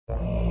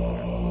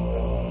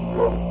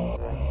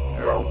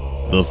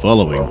The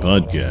following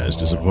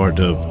podcast is a part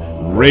of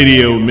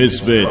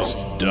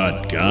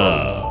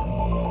RadioMisfits.com.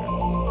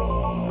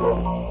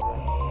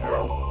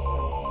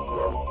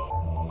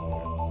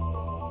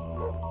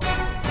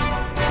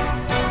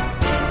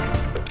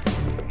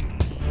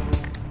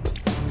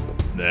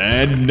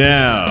 And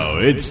now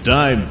it's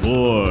time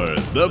for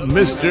the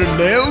Mr.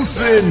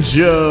 Nailsin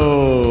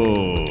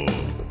Show.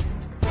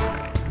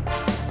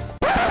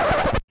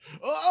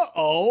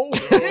 Uh-oh.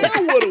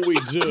 Now what do we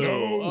do?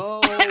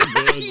 Oh,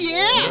 good.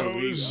 Yeah.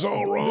 Lord. This is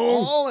all wrong.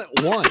 All at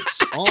once.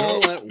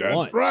 All at That's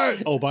once.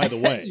 right. Oh, by the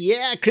way.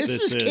 Yeah,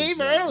 Christmas came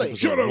early.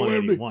 Shut up,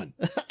 Lefty. 181 of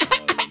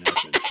the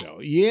Nailsin Show.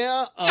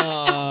 Yeah,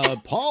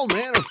 Paul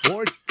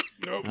Manafort.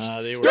 Nope.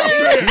 They were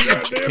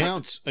Goddamn it.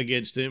 counts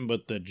against him,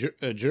 but the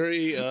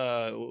jury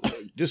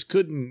just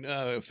couldn't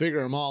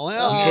figure them all out.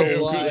 Oh, So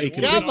boy. they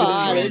Come convicted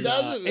on, him it on,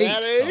 doesn't 8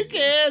 matter. Who of them.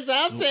 cares?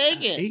 I'll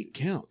take it. 8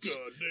 counts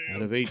Goddamn.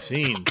 out of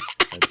 18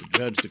 that the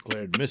judge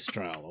declared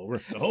mistrial over.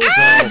 The whole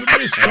Thing's a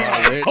mistrial.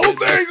 Whole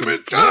that's thing's the a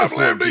mis- Shut up, Manafort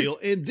Lefty. deal.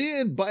 And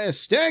then, by a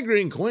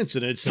staggering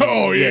coincidence...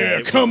 Oh, yeah,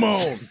 it come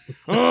was-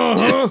 on.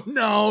 Uh-huh.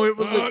 No, it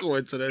was a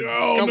coincidence.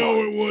 Oh, Come no,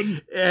 on. it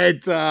wouldn't.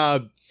 It,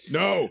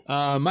 No.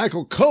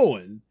 Michael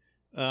Cohen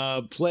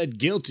pled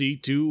guilty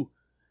to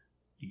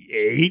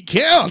 8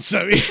 counts.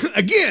 I mean,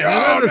 again.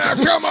 Oh, another now,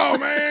 come on,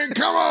 man.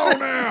 Come on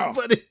now.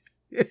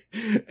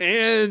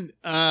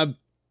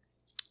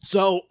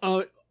 So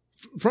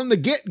from the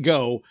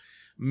get-go,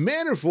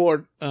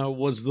 Manafort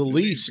was the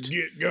least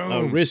Get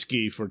going.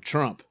 risky for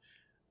Trump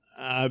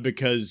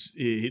because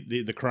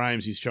the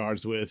crimes he's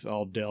charged with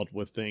all dealt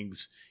with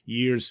things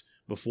years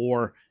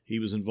before he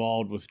was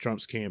involved with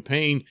Trump's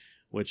campaign,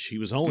 which he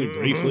was only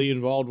briefly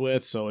involved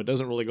with, so it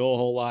doesn't really go a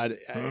whole lot.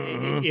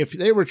 If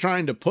they were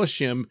trying to push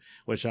him,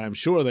 which I'm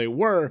sure they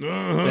were,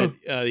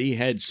 that he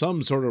had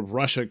some sort of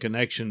Russia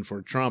connection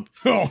for Trump.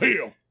 Oh,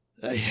 hell.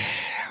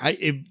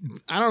 I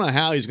don't know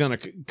how he's going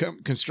to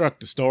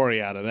construct a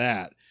story out of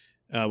that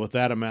with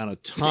that amount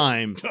of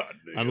time, Goddamn.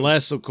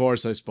 unless, of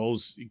course, I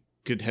suppose he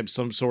could have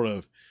some sort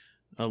of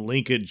a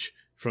linkage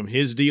from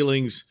his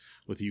dealings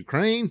with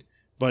Ukraine.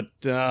 But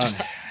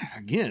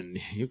again,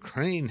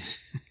 Ukraine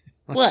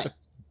What?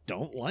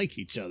 don't like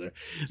each other.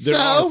 There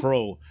So? are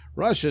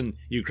pro-Russian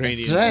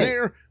Ukrainians That's right.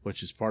 there,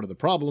 which is part of the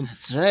problem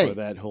That's right. for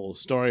that whole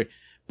story.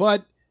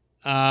 But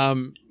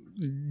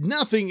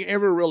nothing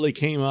ever really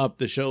came up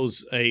that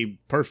shows a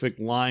perfect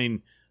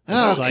line. of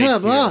Oh, sight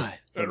come here on. for That's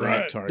that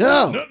right. target.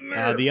 No. Nothing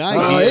there. The Oh,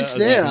 idea it's of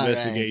there, these all right.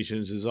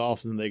 investigations is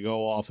often they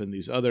go off in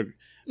these other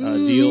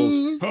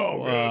deals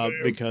Oh,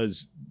 goddamn.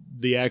 because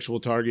the actual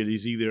target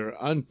is either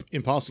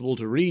impossible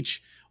to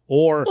reach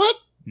or What?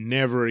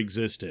 never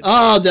existed.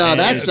 Oh, no, And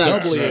that's it's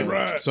not doubly true.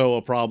 right. so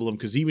a problem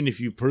because even if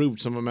you proved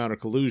some amount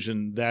of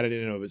collusion, that in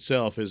and of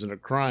itself isn't a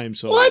crime.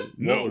 So What?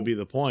 No. would be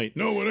the point?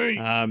 No, it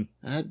ain't.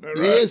 That Right.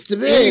 is to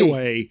be.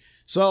 Anyway,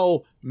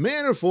 so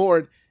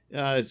Manafort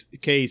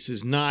case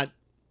is not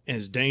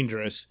as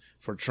dangerous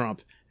for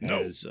Trump No.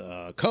 as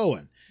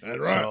Cohen. That's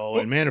right. So,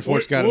 and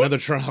Manafort's got another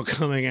trial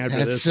coming after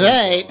That's this.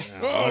 right.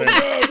 One, so, Oh, whatever.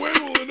 God, when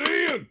will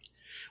it end?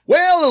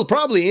 Well, it'll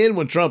probably end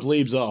when Trump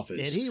leaves And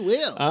office. he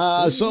will.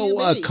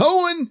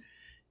 Cohen,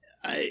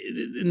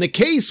 in the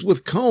case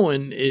with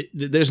Cohen,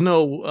 there's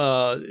no,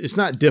 it's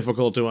not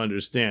difficult to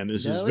understand.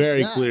 This is No, it's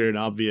very not. clear and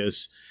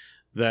obvious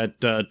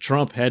that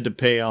Trump had to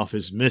pay off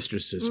his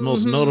mistresses,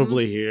 most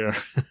notably here,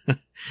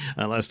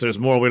 unless there's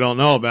more we don't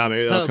know about,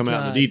 maybe they'll come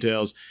out in God. the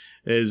details,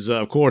 is,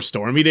 of course,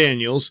 Stormy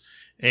Daniels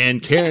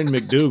and Karen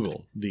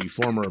McDougal, the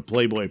former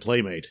Playboy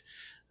Playmate.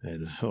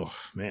 And, oh,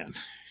 man,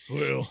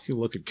 Well, you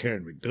look at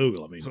Karen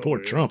McDougal, I mean, poor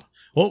yeah. Trump.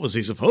 What was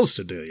he supposed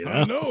to do, you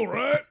I know? know,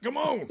 right? Come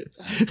on.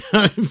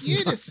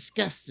 You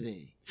disgust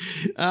me.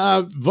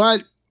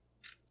 But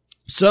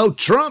so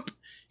Trump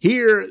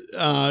here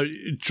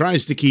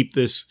tries to keep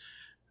this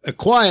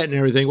quiet and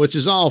everything, which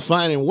is all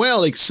fine and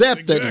well,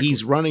 except that Exactly.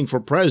 he's running for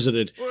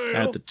president Well,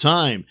 at the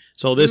time.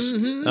 So this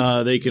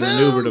they can Boom.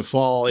 maneuver to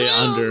fall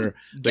under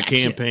the Gotcha.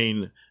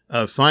 campaign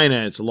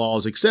finance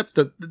laws, except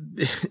that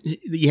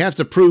you have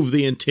to prove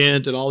the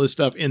intent and all this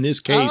stuff in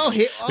this case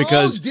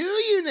because do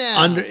you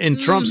now? in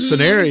Trump's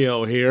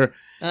scenario here,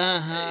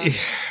 Uh-huh.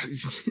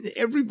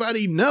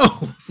 everybody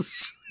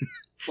knows.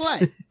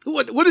 What?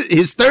 What is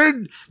his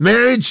third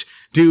marriage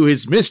to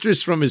his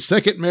mistress from his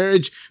second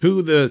marriage,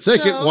 who the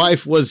second No.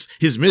 wife was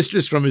his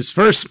mistress from his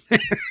first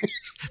marriage,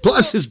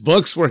 plus his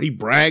books where he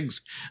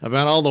brags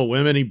about all the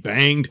women he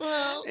banged.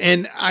 Well,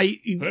 And Hey.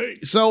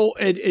 so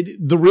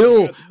the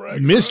real Got to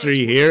brag mystery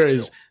rights. here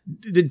is,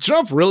 did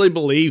Trump really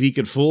believe he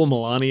could fool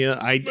Melania?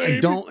 I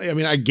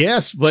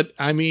guess, but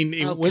I mean,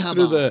 it Oh, went come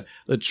through on.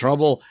 the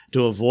trouble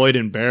to avoid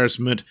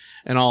embarrassment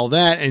and all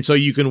that. And so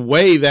you can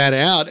weigh that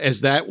out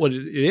as that what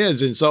it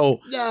is. And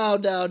so, no.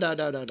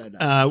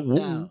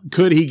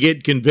 could he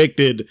get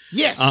convicted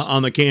Yes.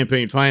 on the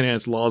campaign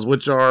finance laws,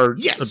 which are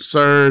Yes.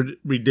 absurd,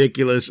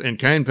 ridiculous, and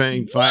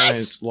campaign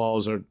finance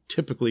laws are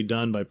typically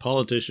done by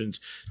politicians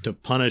to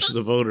punish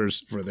the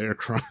voters for their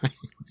crimes.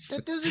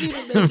 That doesn't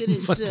even make any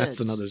But sense. that's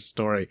another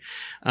story.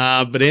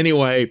 But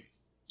anyway,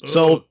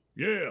 so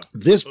yeah.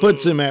 this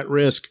puts him at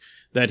risk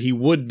that he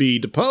would be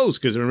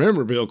deposed. Because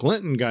remember, Bill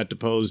Clinton got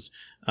deposed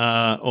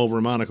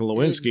over Monica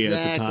Lewinsky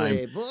at the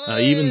time. Boy,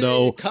 Even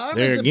though, karma's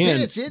there a again,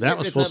 bitch, isn't that it,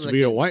 was supposed to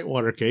be a Republicans?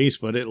 Whitewater case,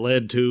 but it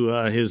led to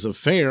his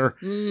affair,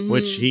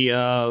 which he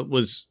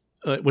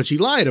which he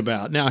lied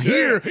about. Now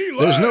here, he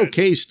there's no lied.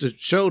 case to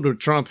show that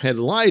Trump had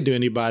lied to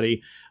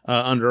anybody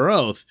under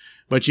oath,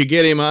 but you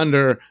get him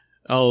under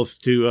oath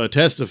to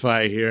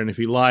testify here, and if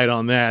he lied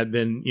on that,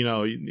 then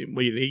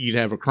you'd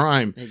have a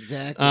crime.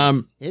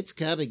 Exactly. It's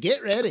coming.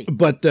 Get ready.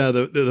 But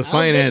the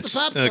finance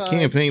popcorn.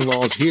 campaign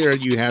laws here,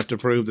 you have to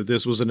prove that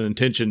this was an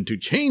intention to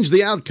change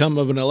the outcome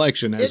of an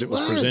election as it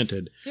was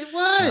presented. It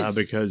was.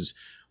 Because,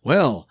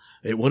 well,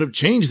 it would have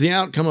changed the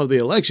outcome of the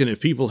election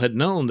if people had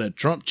known that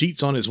Trump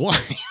cheats on his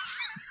wife.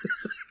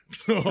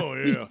 Oh,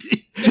 yeah.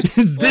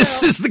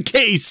 This is the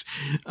case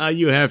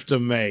you have to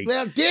make.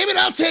 Well, damn it,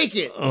 I'll take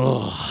it.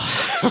 Oh,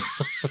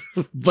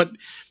 but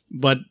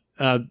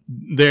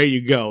there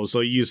you go. So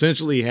you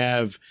essentially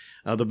have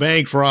the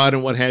bank fraud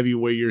and what have you,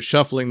 where you're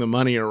shuffling the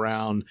money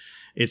around.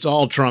 It's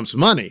all Trump's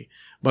money,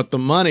 but the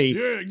money,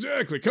 Yeah,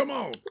 exactly. Come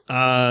on.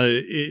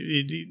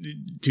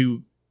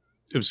 to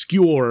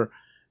obscure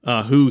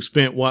who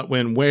spent what,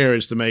 when, where,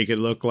 is to make it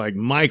look like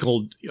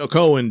Michael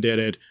Cohen did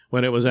it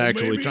when it was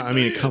actually maybe Trump. I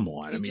mean, man. come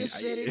on. He I mean, just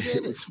said he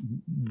did it.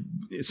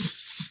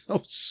 it's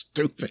so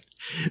stupid,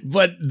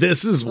 but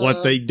this is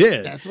what they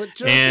did. That's what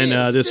Trump and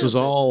is, this was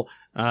stupid. all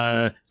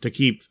to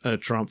keep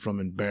Trump from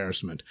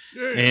embarrassment.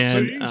 Yeah,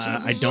 And see,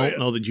 I don't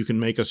know that you can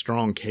make a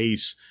strong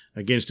case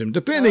against him,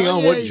 depending Oh,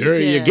 on yeah, what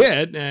jury you can.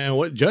 get and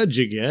what judge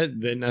you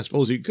get. Then I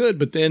suppose you could.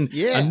 But then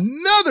Yeah.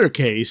 another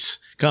case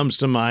comes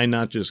to mind,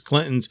 not just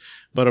Clinton's,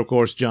 but of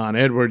course John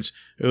Edwards,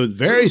 who was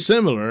very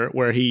similar,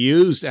 where he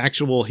used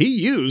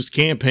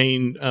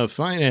campaign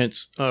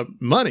finance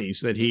monies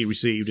that he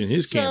received in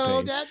his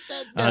campaign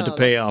to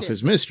pay off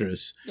his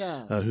mistress,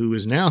 who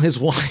is now his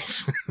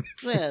wife.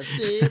 Well,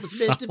 see, it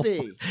was meant to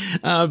be.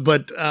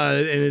 But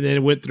and then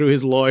it went through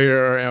his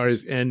lawyer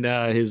and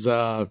his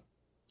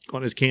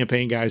one of his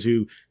campaign guys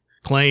who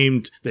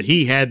claimed that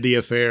he had the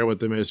affair with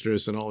the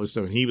mistress and all this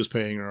stuff, and he was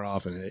paying her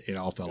off, and it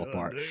all fell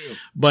apart. Damn.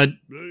 But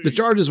the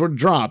charges were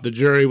dropped. The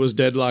jury was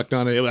deadlocked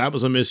on it. That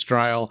was a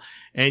mistrial,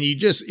 and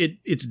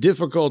it's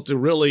difficult to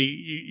really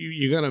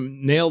you're gonna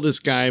nail this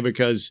guy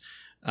because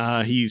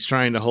he's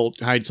trying to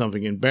hide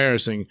something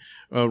embarrassing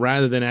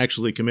rather than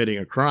actually committing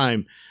a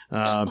crime.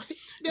 No.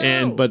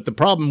 But the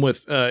problem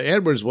with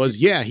Edwards was,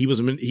 he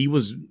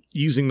was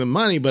using the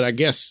money, but I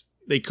guess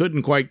they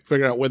couldn't quite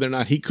figure out whether or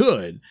not he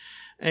could.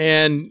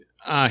 And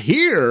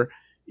here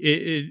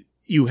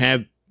you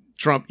have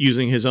Trump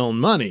using his own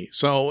money,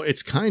 so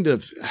it's kind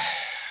of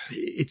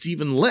it's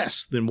even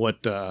less than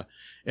what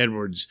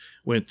Edwards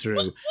went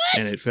through,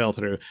 and it fell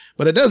through.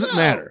 But it doesn't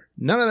matter.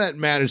 None of that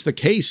matters. The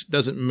case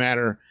doesn't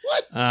matter.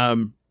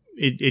 What?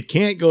 It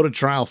can't go to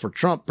trial for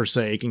Trump per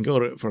se. It can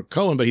go for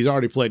Cohen, but he's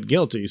already pled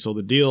guilty. So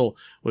the deal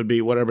would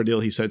be whatever deal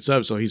he sets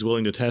up. So he's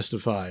willing to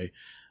testify.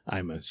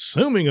 I'm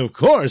assuming, of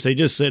course, they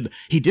just said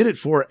he did it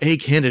for a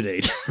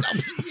candidate.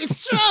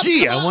 It's Trump.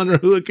 Gee, I wonder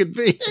who it could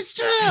be. It's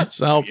Trump.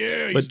 So,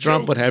 Yeah, but he's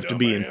Trump would joking, have to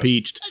be dumbass.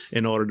 impeached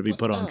in order to be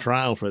put on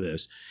trial for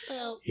this.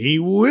 Well, He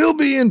will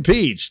be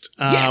impeached.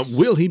 Yes.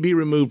 Will he be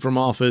removed from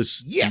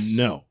office? Yes.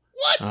 No.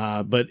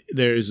 what? But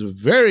there is a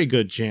very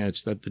good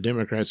chance that the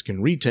Democrats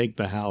can retake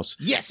the House.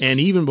 Yes. And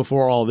even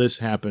before all this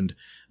happened,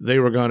 they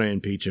were going to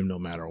impeach him no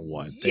matter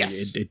what.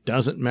 Yes. It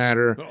doesn't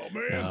matter. Oh,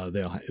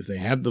 man. If they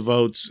have the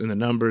votes and the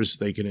numbers,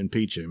 they can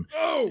impeach him.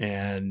 Oh.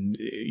 And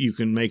you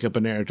can make up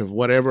a narrative,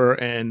 whatever.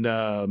 And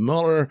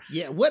Mueller,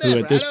 Yeah, whatever.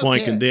 who at this I don't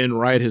point care. can then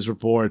write his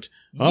report.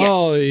 Yes.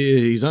 Oh,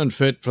 he's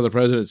unfit for the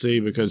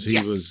presidency because he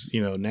Yes. was,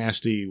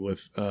 nasty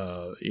with,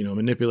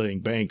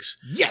 manipulating banks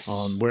Yes.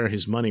 on where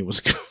his money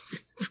was,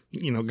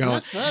 going.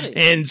 Not funny.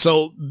 And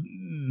so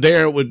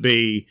there it would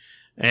be,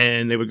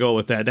 and they would go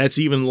with that. That's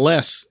even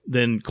less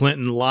than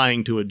Clinton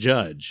lying to a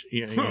judge,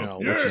 which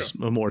is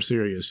a more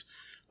serious.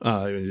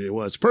 It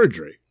was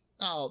perjury.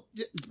 Oh,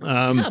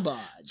 Um, come on.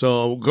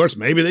 So, of course,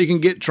 maybe they can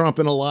get Trump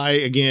in a lie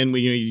again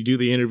when you do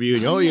the interview.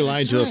 And, Oh, you yeah, lied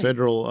that's to a right.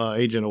 federal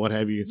agent or what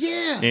have you.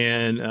 Yeah.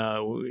 And,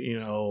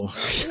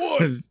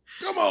 What?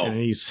 Come on.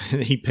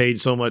 and he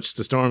paid so much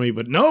to Stormy,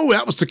 but no,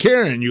 that was to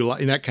Karen,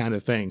 that kind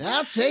of thing.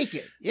 I'll take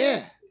it.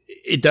 Yeah.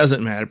 It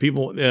doesn't matter.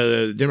 People,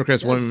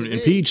 Democrats want him Doesn't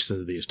impeached.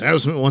 The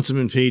establishment wants him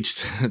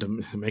impeached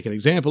to make an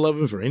example of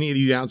him. For any of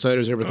you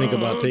outsiders ever think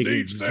about taking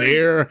deep state,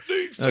 their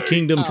deep state.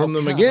 kingdom from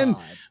them come again,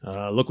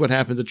 on. look what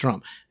happened to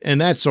Trump and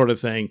that sort of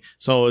thing.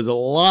 So there's a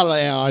lot of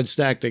odds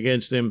stacked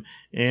against him.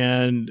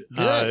 And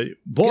Good.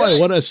 boy,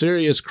 Good. what a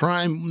serious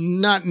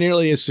crime! Not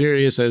nearly as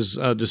serious as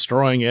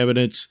destroying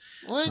evidence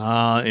What?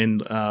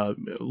 and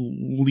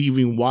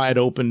leaving wide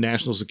open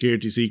national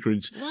security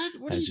secrets,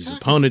 What are as you his talking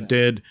opponent about?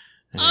 did.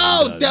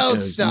 Oh, don't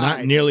it's start.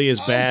 Not nearly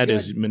as Oh, bad good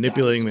as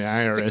manipulating the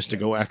God, IRS to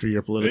go after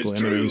your political It's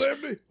true, enemies,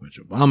 Lefty.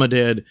 which Obama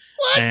did,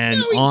 What? and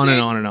No, he on and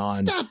didn't. on and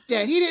on. Stop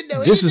that. He didn't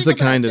know This is the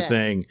anything kind about of that.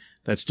 thing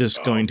that's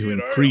just going to get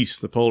out. increase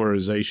the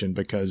polarization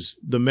because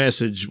the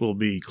message will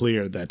be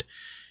clear that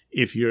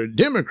if you're a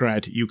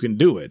Democrat, you can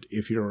do it.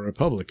 If you're a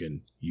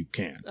Republican, you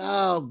can't.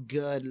 Oh,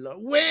 good Lord.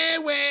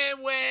 Where?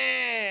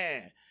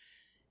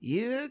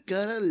 You're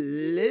gonna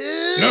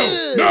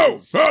lose. No,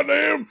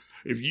 goddamn!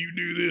 If you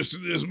do this to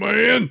this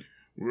man,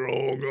 we're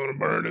all gonna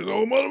burn this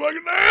old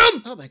motherfucker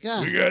down. Oh, my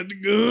God. We got the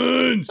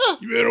guns. Huh.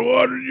 You better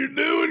watch what you're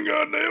doing,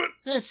 goddammit.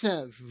 That's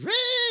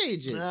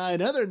outrageous.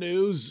 In other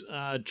news,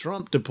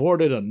 Trump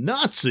deported a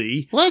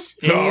Nazi. What?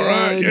 All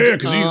right, yeah,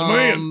 'cause he's the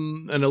man.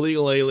 An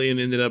illegal alien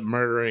ended up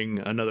murdering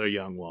another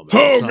young woman.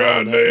 Oh, So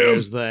goddamn.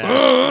 there's that.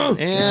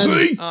 And,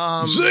 See?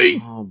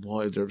 See? Oh,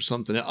 boy, there's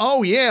something else.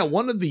 Oh, yeah,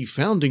 one of the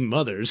founding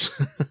mothers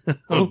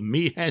of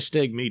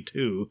hashtag Me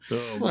Too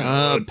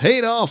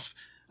paid off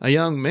a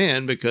young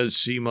man because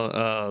she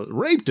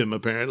raped him,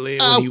 apparently,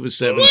 when he was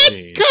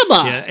 17. What? Come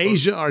on. Yeah,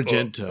 Asia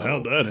Argento.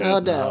 How'd that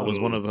happen? Oh, no. Was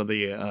one of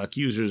the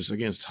accusers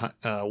against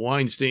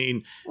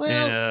Weinstein,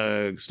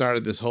 Well, and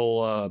started this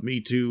whole Me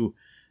Too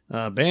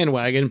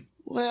bandwagon.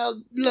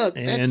 well, look.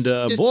 And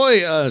that's just-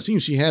 boy,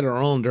 seems she had her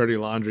own dirty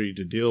laundry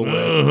to deal with.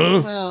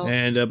 Well,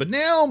 And but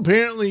now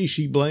apparently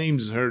she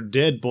blames her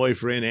dead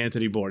boyfriend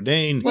Anthony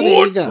Bourdain well,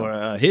 there you go.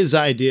 for his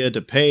idea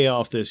to pay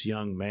off this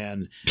young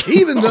man,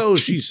 even though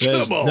she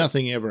says Come on.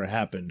 nothing ever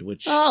happened.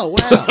 Which Oh,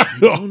 wow. I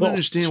don't Oh,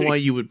 understand gee. why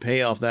you would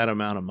pay off that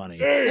amount of money.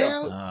 Damn.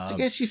 Well, I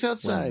guess she felt when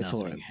sorry for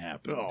nothing him.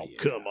 happened. Oh, Yeah,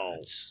 come on.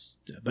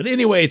 but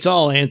anyway, it's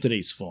all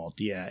Anthony's fault.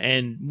 Yeah,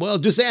 and well,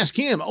 just ask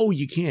him. Oh,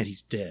 you can't.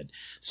 He's dead.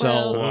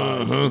 So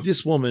Well,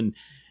 this woman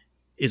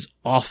is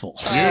awful.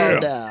 Yeah.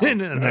 Oh, no.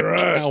 and a Right.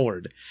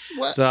 coward.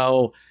 What?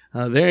 So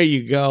there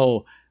you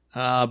go.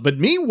 But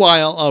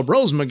meanwhile,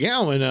 Rose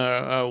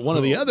McGowan, one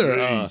of the other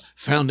geez.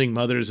 founding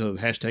mothers of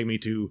hashtag Me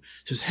Too,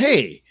 says,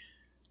 "Hey,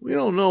 we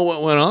don't know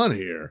what went on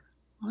here.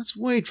 Let's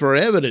wait for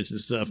evidence and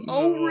stuff."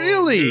 Oh,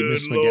 really, good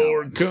Miss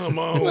Lord, McGowan? come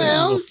on.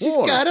 Well, she's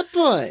before. got a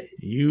point.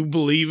 You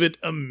believe it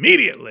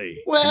immediately.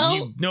 Well,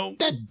 you don't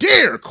that-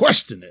 dare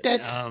question it.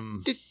 that's-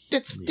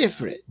 That's Yeah.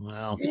 different.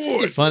 Well,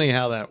 What? it's funny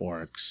how that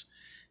works.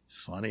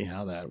 Funny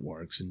how that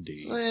works,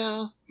 indeed.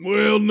 Well,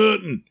 Well,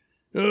 nothing.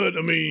 I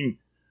mean,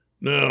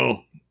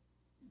 now,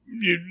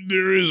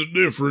 there is a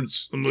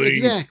difference. I mean,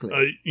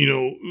 Exactly.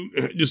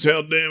 Just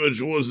how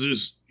damaged was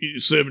this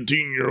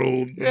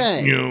 17-year-old?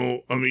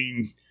 Right. I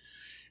mean,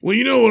 well,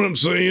 you know what I'm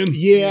saying?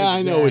 Yeah,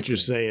 I know what Exactly. you're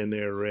saying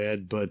there,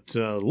 Red, but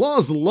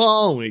law's the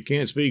law, and we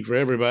can't speak for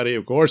everybody,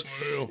 of course.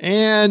 Well,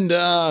 And,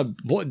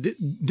 boy,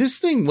 this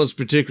thing was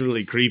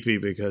particularly creepy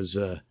because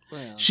well.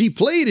 she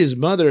played his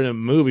mother in a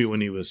movie when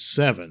he was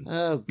 7.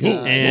 Oh,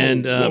 God.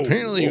 And whoa,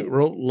 apparently whoa.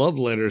 wrote love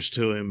letters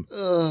to him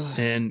Ugh.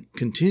 and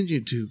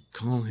continued to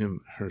call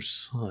him her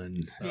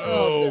son.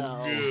 Oh,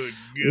 no. good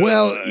God.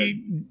 Well,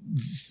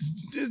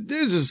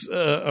 there's this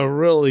a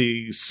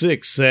really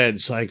sick, sad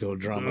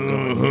psychodrama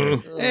going here.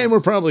 Uh-huh. And we're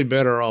probably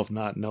better off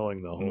not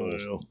knowing the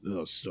whole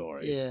Well.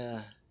 story.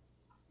 Yeah.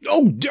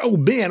 Oh,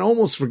 man,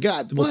 almost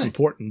forgot the most What?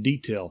 important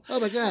detail. Oh,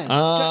 my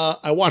God.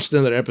 I watched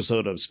another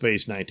episode of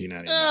Space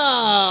 1999.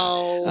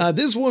 Oh.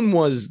 This one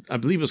was, I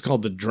believe it was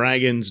called The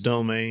Dragon's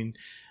Domain.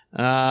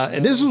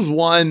 And this was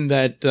one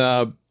that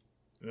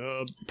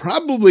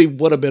probably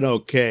would have been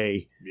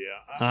okay,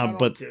 Yeah, I don't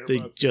but care they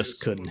about just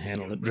this. couldn't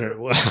handle it very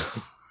well.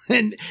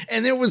 and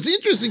there was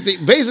interesting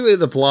thing. Basically,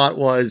 the plot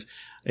was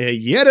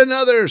yet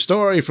another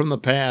story from the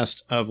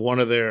past of one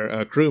of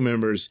their crew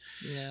members,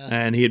 Yeah.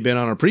 and he had been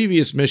on a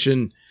previous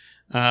mission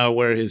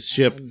where his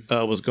ship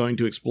was going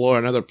to explore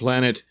another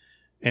planet.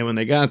 And when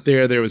they got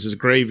there, there was this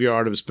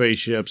graveyard of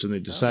spaceships, and they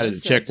decided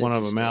that to check sounds one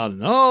of them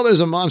interesting. out. And there's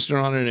a monster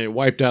on it, and it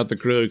wiped out the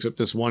crew except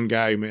this one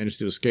guy who managed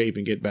to escape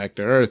and get back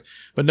to Earth.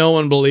 But no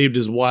one believed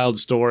his wild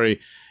story,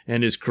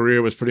 and his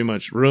career was pretty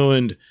much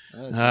ruined.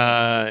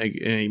 Okay.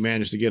 And he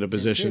managed to get a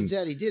position Turns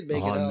out he did make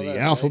it on all the up,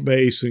 Alpha right?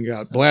 Base and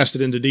got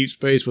blasted into deep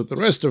space with the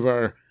rest of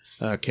our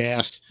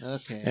cast.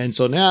 Okay. And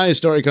so now his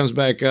story comes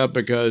back up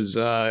because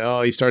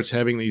he starts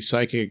having these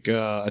psychic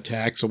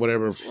attacks or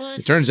whatever. What?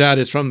 It turns out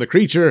it's from the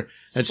creature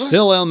that's What?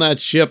 still on that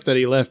ship that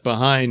he left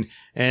behind.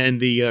 And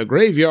the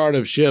graveyard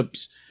of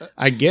ships,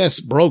 I guess,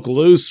 broke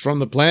loose from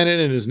the planet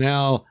and is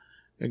now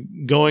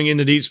going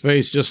into deep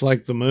space just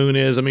like the moon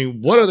is. I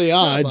mean, what are the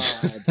Come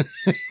odds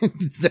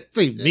that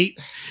they meet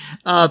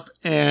up?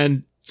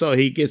 And so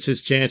he gets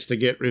his chance to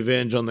get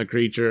revenge on the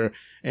creature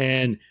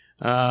and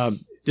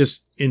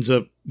just ends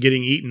up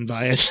getting eaten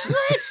by it.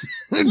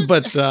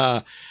 But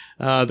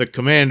the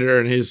commander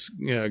and his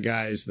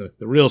guys, the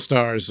real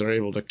stars, are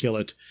able to kill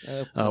it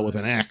Of with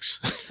an course.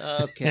 axe.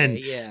 Okay, And,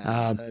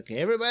 yeah. Okay,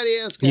 everybody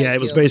else got yeah,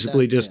 it was killed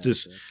basically except just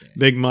this us. Okay.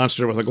 big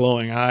monster with a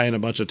glowing eye and a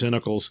bunch of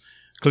tentacles.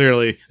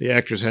 Clearly, the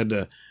actors had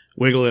to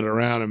wiggle it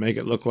around and make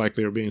it look like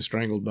they were being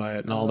strangled by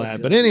it and all Oh, that.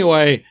 good. But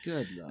anyway,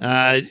 Good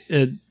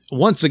Lord.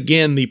 once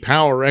again, the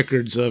Power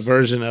Records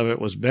version of it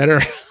was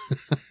better.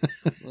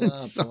 Oh,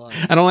 So, boy.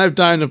 I don't have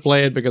time to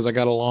play it because I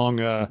got a long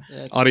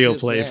That's audio too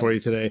play bad. for you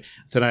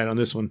tonight on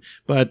this one,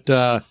 but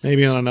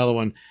maybe on another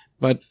one.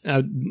 But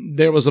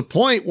there was a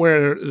point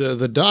where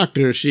the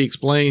doctor, she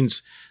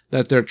explains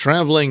that they're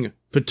traveling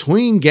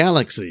between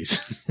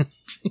galaxies.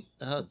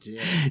 Oh, dear.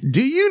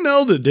 Do you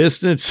know the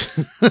distance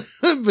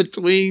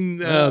between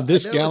No,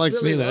 this I know it's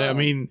galaxy? really I long.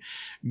 mean,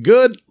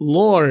 good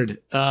Lord.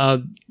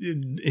 The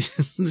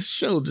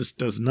show just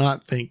does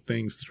not think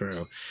things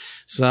through.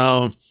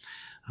 So,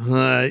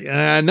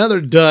 another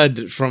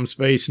dud from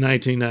Space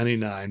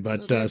 1999.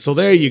 But That's so a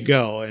there you shame.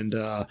 go. And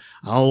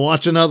I'll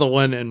watch another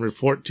one and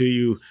report to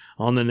you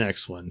on the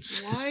next one.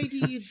 Why do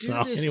you do So,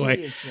 this anyway.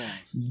 to yourself?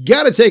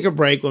 Got to take a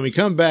break. When we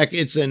come back,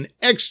 it's an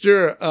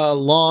extra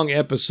long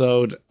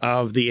episode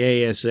of the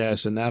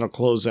A.S.S., and that'll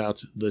close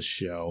out the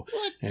show.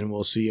 What? And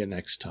we'll see you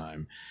next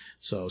time.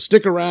 So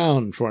stick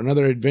around for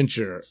another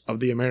adventure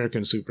of the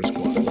American Super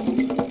Squad.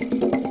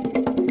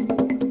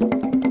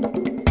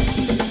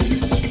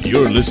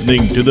 You're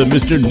listening to the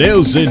Mr.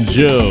 Nailsin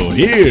Show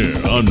here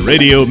on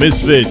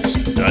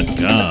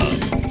RadioMisfits.com.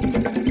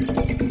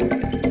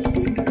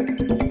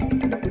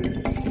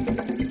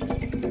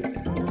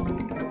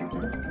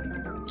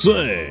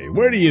 Say,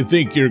 where do you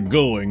think you're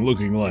going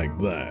looking like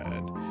that?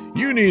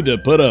 You need to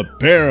put a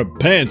pair of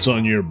pants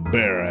on your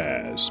bare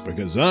ass,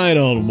 because I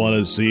don't want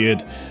to see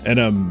it, and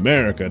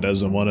America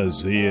doesn't want to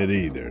see it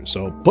either.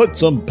 So put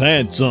some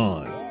pants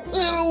on. I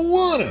don't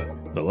want to.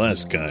 The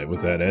last guy with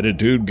that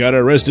attitude got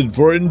arrested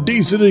for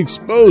indecent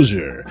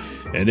exposure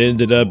and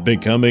ended up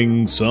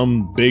becoming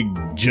some big,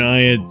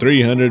 giant,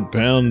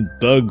 300-pound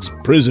thug's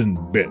prison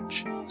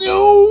bitch.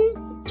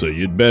 No! So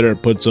you'd better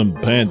put some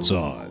pants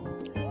on.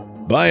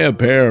 Buy a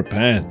pair of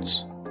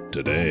pants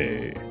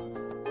today.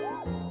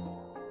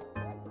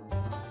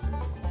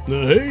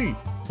 Now, hey,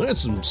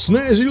 that's some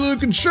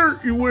snazzy-looking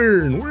shirt you're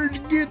wearing. Where'd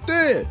you get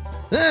that?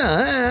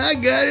 I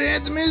got it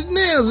at the Mr.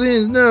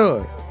 Nailsin's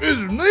store.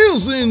 Mr.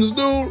 Nailsin's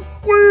store?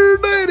 Where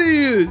that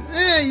is?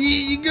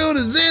 You go to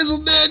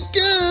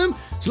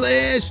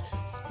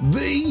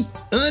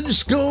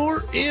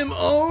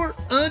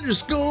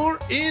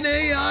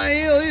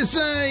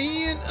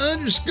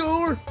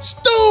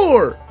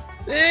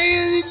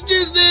It's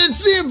just that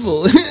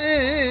simple.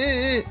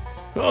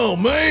 Oh,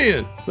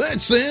 man, that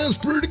sounds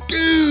pretty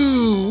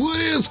cool. What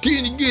else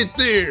can you get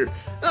there?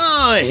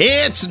 Oh,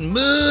 hats and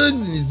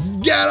mugs, and it's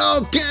got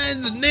all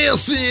kinds of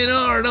Nailsin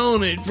art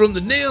on it, from the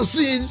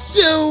Nailsin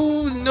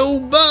Show, and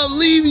old Bob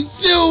Levy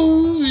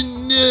Show,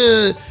 and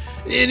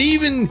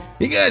even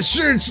he got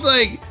shirts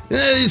like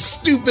this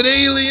stupid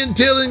alien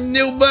telling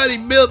nobody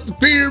built the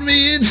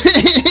pyramids.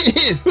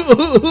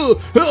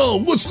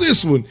 Oh, what's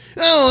this one?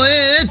 Oh,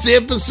 that's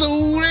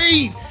episode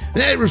 8.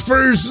 That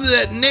refers to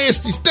that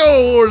nasty Star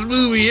Wars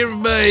movie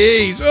everybody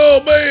hates.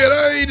 Oh, man,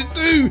 I hate it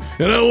too,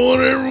 and I want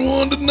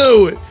everyone to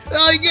know it.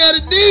 All you gotta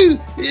do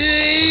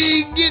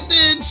is get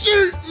that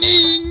shirt and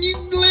then you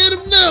can let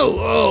them know.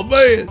 Oh,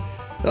 man.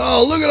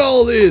 Oh, look at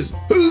all this.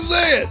 Who's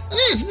that?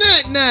 It's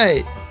Night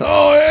Night.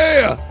 Oh,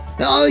 yeah.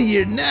 Oh,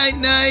 your Night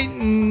Night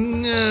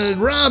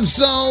and Rob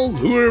Salt,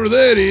 Whoever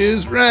that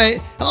is. right?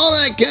 All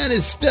that kind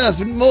of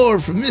stuff and more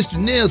from Mr.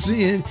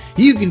 Nailsin.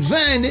 You can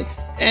find it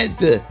at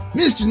the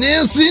Mr.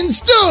 Nailsin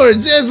store at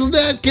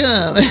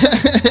Zazzle.com.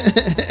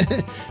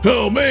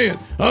 Oh, man,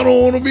 I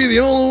don't want to be the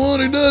only one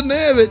who doesn't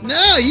have it.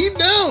 No, you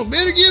don't.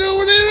 Better get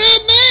over there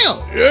right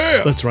now.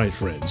 Yeah. That's right,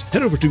 friends.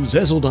 Head over to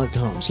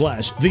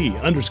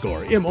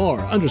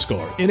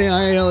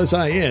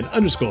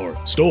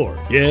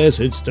Zazzle.com/the_MR_NAILSIN_store. Yes,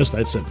 it's just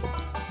that simple.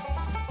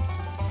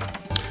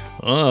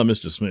 Ah,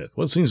 Mr. Smith,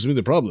 what seems to be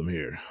the problem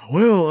here?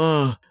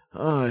 Well,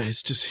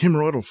 it's just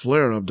hemorrhoidal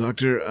flare-up,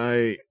 Doctor.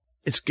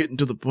 It's getting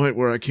to the point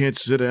where I can't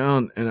sit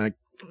down and I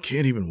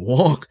can't even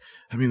walk.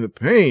 I mean, the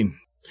pain.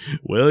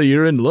 Well,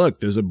 you're in luck.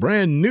 There's a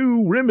brand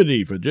new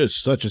remedy for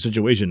just such a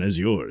situation as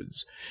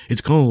yours.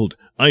 It's called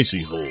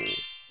Icy Hole.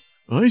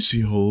 Icy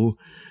hole?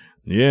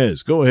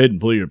 Yes, go ahead and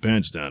pull your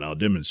pants down. I'll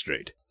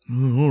demonstrate.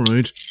 All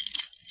right.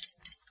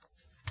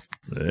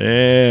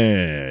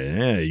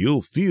 There,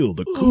 you'll feel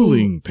the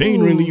cooling,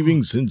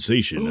 pain-relieving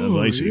sensation of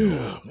Icy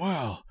Hole.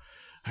 Wow.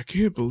 I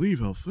can't believe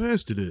how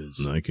fast it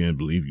is. I can't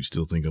believe you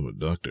still think I'm a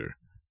doctor.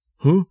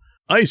 Huh?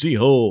 Icy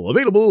Hole,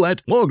 available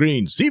at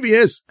Walgreens,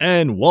 CVS,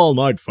 and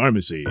Walmart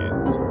pharmacies.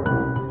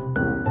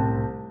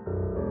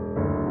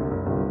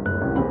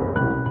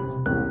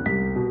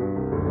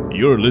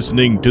 You're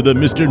listening to the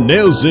Mr.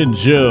 Nailsin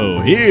Show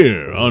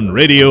here on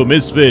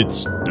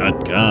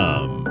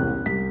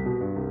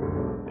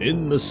RadioMisfits.com.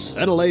 In the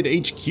satellite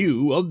HQ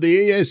of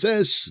the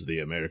A.S.S., the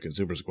American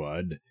Super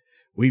Squad,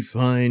 we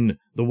find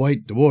the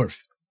White Dwarf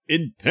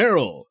in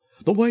peril.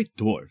 The White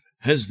Dwarf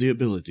has the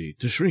ability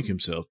to shrink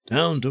himself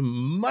down to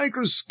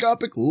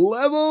microscopic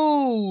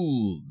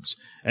levels,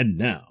 and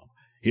now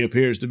he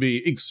appears to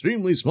be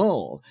extremely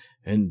small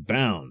and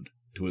bound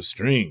to a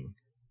string.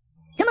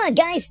 Come on,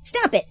 guys,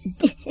 stop it!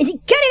 Cut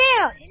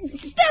it out!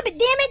 Stop it,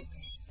 damn it!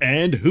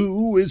 And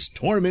who is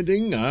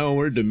tormenting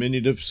our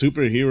diminutive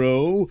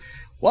superhero?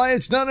 Why,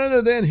 it's none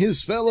other than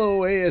his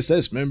fellow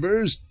A.S.S.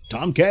 members,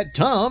 Tomcat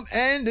Tom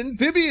and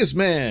Amphibious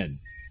Man.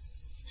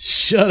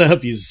 Shut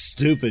up, you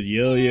stupid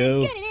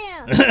yo-yo. Cut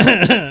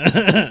it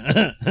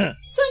out!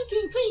 Sun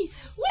King,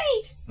 please,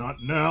 wait! Not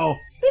now.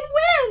 Then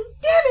when?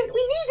 Damn it,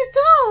 we need to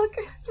talk!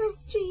 Oh,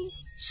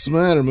 jeez. What's the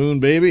matter, Moon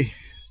Baby?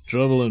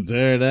 Trouble in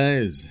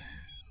paradise?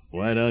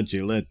 Why don't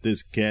you let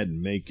this cat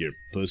make your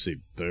pussy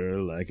purr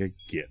like a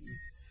kitten?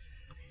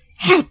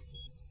 How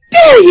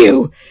dare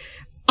you!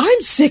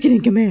 I'm second in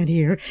command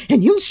here,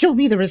 and you'll show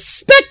me the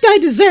respect I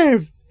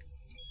deserve,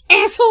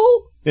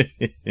 asshole!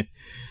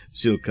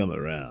 She'll come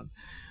around.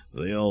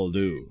 They all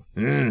do.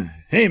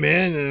 Hey,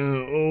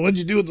 man, what'd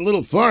you do with the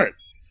little fart?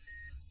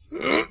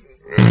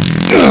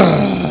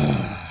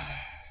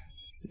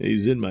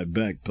 He's in my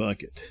back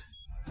pocket.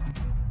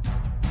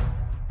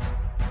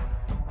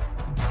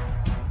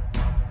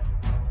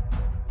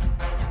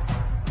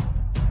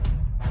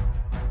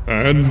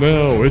 And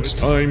now it's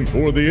time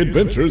for the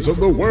adventures of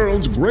the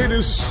world's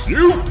greatest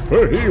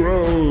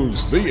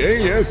superheroes, the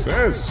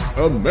A.S.S,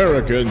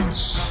 American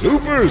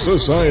Super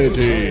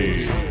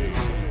Society.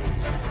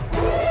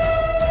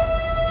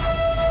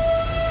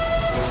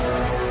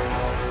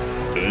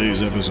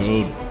 Today's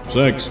episode,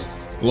 sex,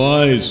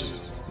 lies,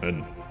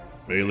 and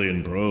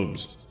alien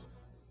probes.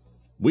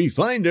 We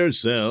find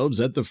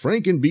ourselves at the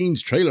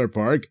Frankenbeans trailer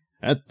park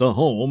at the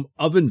home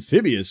of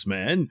Amphibious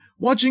Man,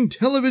 watching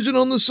television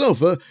on the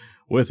sofa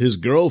with his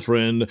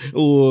girlfriend,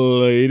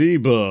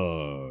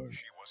 Ladybug.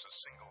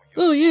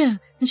 Oh, yeah,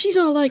 and she's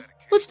all like,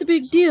 what's the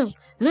big deal?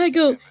 And I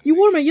go, you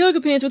wore my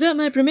yoga pants without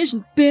my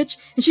permission, bitch.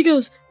 And she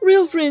goes,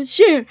 real friends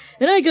share.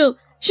 And I go,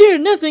 share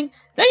nothing.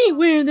 I ain't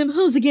wearing them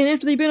hose again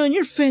after they've been on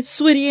your fat,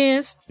 sweaty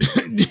ass.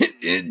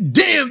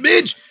 Damn,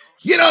 bitch!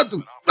 Get off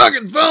the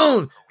fucking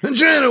phone! I'm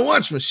trying to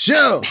watch my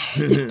show!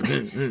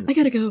 I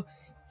gotta go.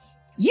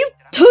 You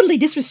totally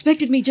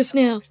disrespected me just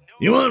now.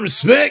 You want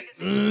respect?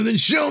 Then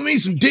show me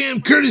some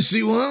damn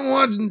courtesy while I'm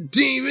watching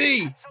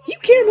TV. You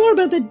care more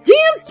about the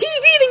damn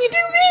TV than you do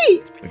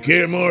me! I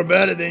care more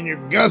about it than your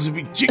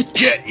gossipy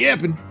chit-chat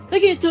yapping. I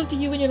can't talk to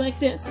you when you're like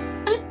this.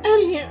 I'm out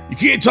of here. You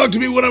can't talk to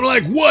me when I'm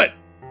like what?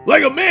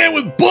 Like a man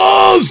with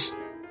balls?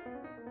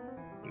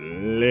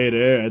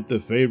 Later at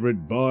the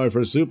favorite bar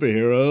for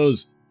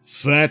superheroes,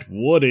 Fat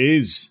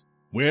Woody's,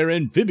 where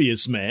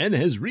Amphibious Man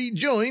has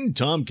rejoined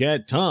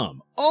Tomcat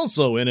Tom.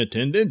 Also in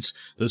attendance,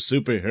 the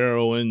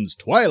superheroines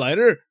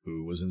Twilighter,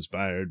 who was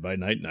inspired by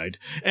Night Night,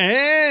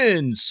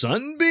 and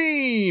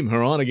Sunbeam,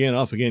 her on-again,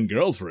 off-again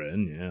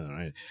girlfriend. Yeah,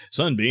 right.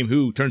 Sunbeam,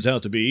 who turns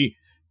out to be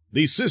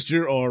the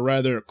sister, or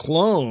rather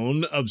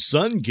clone, of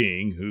Sun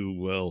King, who,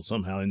 well,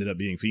 somehow ended up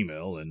being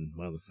female, and,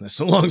 well, that's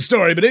a long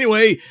story. But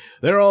anyway,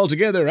 they're all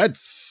together at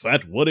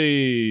Fat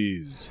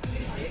Woody's.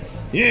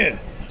 Yeah,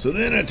 so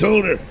then I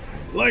told her,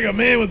 like a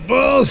man with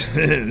balls?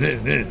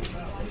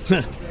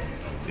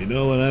 You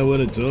know what I would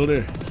have told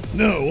her?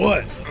 No,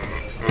 what?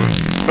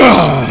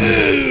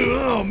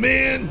 Oh,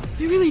 man.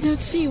 I really don't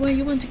see why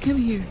you want to come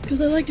here, because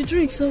I like to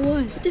drink, so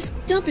what? But this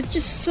dump is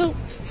just so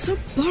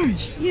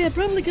barish. Yeah,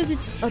 probably because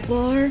it's a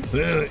bar.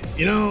 Well,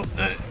 you know,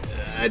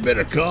 I'd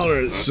better call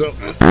her, so...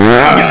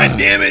 God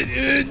damn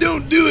it,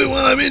 don't do it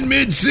while I'm in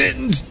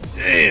mid-sentence.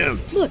 Damn.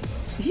 Look,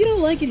 if you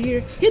don't like it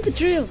here, hit the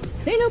trail.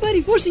 Ain't nobody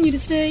forcing you to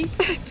stay.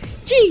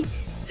 Gee,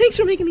 thanks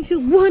for making me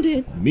feel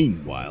wanted.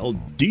 Meanwhile,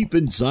 deep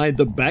inside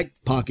the back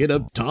pocket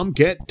of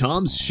Tomcat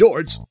Tom's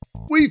shorts,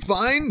 we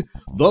find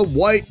the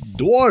White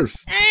Dwarf.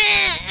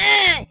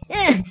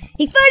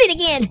 He farted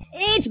again.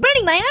 It's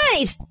burning my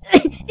eyes.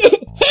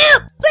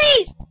 Help,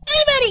 please.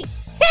 Anybody,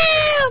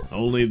 help.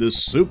 Only the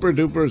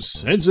super-duper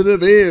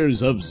sensitive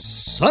ears of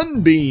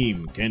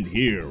Sunbeam can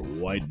hear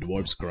White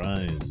Dwarf's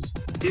cries.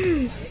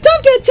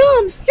 Tomcat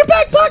Tom, your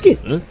back pocket!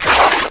 Huh?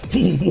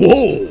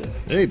 Whoa!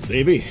 Hey,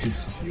 baby,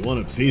 you want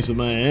a piece of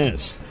my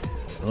ass?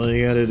 All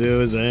you gotta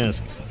do is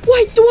ask.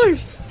 White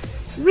Dwarf!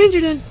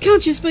 Rendered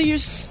unconscious by your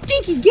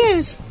stinky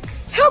gas.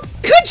 How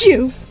could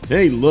you?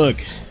 Hey, look,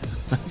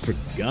 I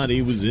forgot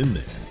he was in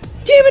there.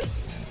 Damn it!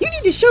 You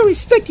need to show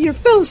respect to your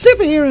fellow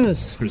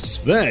superheroes.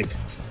 Respect?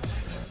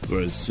 For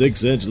a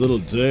 6-inch little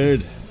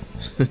turd?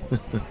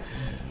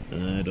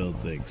 I don't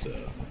think so.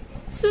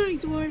 Sorry,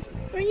 Dwarf.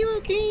 Are you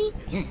okay?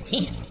 God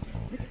damn.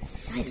 Look at the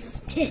size of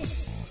those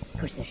tits. Of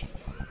course, they're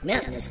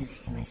mountainous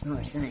in my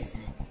smaller size.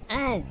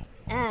 I'm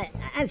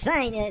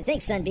fine.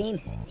 Thanks, Sunbeam.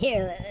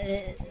 Here,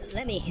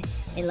 let me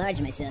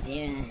enlarge myself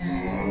here.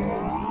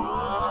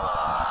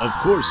 Of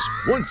course,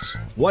 once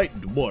White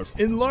Dwarf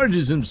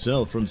enlarges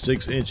himself from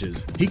 6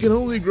 inches, he can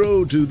only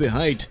grow to the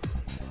height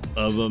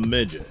of a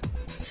midget.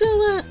 So,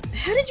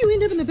 how did you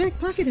end up in the back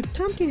pocket of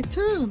Tomcat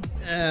Tom?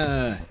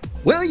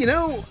 Well, you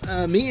know,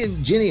 me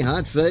and Jenny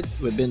Hotfoot,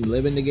 we've been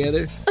living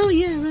together. Oh,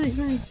 yeah,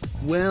 right.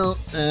 Well,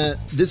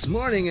 this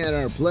morning at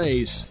our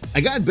place,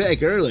 I got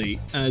back early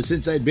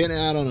since I'd been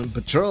out on a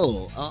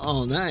patrol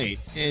all night.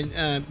 And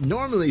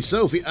normally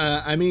Jenny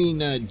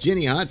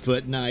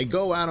Hotfoot and I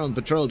go out on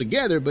patrol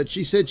together, but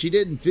she said she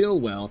didn't feel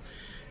well.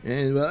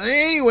 And, well,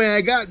 anyway,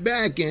 I got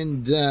back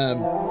and,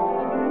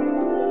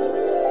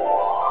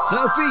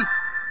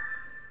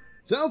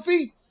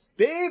 Sophie?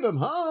 Babe, I'm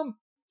home.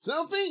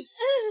 Sophie?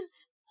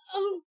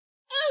 Oh,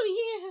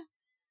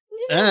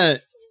 yeah.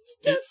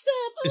 Don't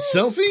stop.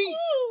 Sophie?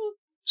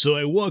 So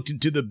I walked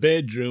into the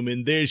bedroom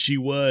and there she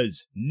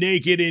was,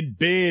 naked in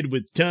bed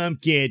with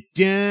Tomcat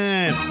Tom.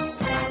 Damn,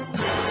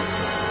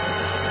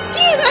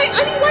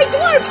 I mean White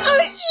Dwarf.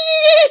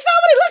 It's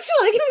not what it looks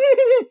like.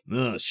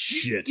 Oh,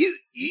 shit.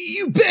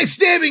 You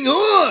backstabbing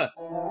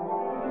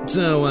whore!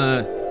 So,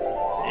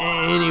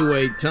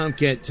 anyway,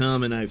 Tomcat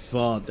Tom and I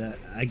fought.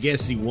 I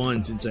guess he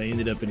won since I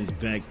ended up in his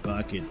back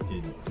pocket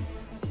and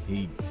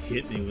he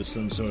hit me with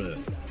some sort of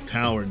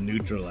power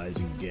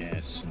neutralizing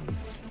gas and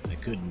I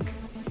couldn't,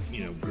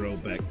 grow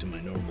back to my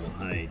normal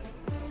height.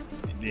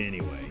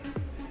 Anyway.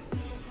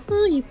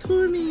 Oh, you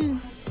poor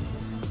man.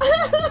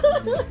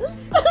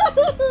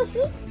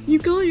 You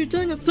call your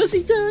tongue a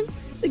pussy tongue?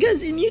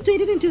 Because it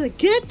mutated into a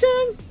cat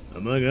tongue?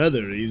 Among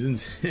other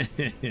reasons.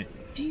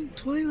 Damn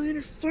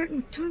Twilighter farting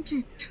with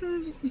Tomcat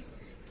Tom.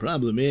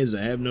 Problem is,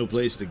 I have no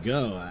place to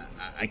go.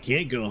 I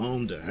can't go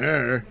home to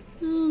her.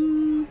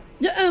 Well,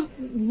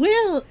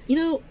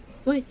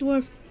 White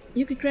Dwarf,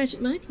 you could crash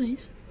at my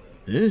place.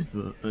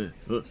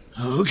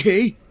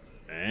 Okay.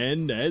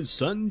 And as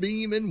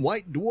Sunbeam and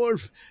White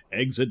Dwarf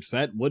exit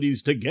Fat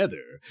Woody's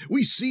together,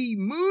 we see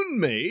Moon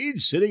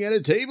Mage sitting at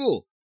a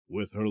table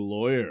with her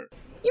lawyer.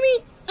 You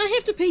mean I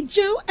have to pay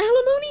Joe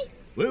alimony?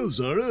 Well,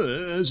 Zara,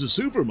 as a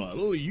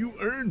supermodel, you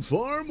earn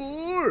far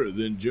more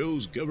than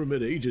Joe's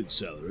government agent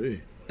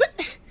salary.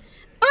 But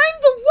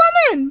I'm the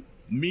woman!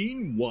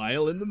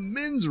 Meanwhile, in the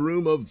men's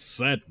room of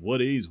Fat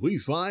Woody's, we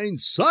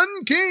find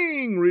Sun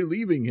King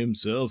relieving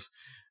himself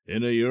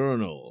in a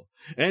urinal.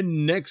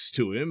 And next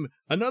to him,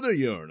 another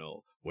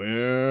urinal,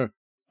 where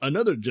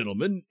another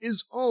gentleman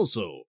is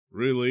also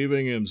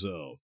relieving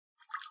himself.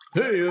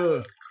 Hey,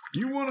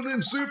 you one of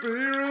them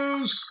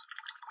superheroes?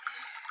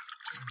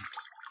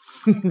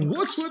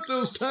 What's with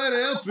those tight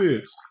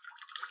outfits?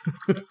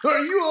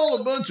 Are you all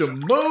a bunch of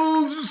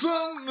moles or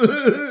something?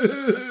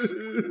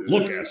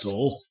 Look,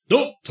 asshole,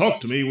 don't talk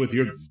to me with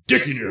your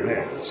dick in your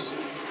hands,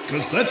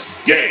 'cause that's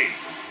gay!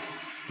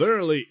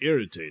 Thoroughly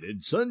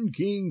irritated, Sun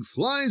King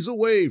flies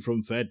away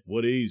from Fat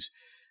Woody's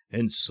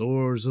and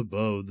soars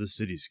above the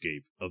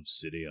cityscape of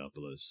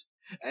Cityopolis.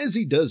 As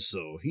he does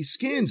so, he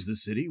scans the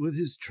city with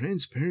his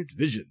transparent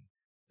vision.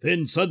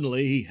 Then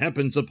suddenly he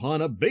happens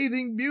upon a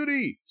bathing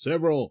beauty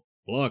several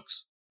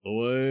blocks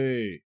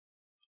away.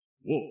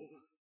 Whoa.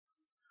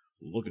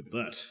 Look at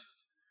that.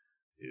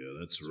 Yeah,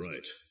 that's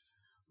right.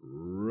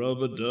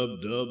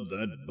 Rub-a-dub-dub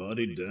that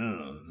body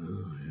down.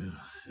 Oh,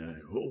 yeah.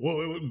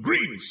 Whoa,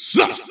 green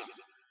slut!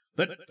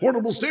 That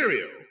portable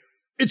stereo.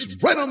 It's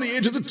right on the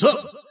edge of the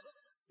tub.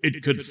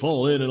 It could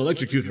fall in and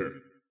electrocute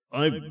her.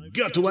 I've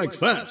got to act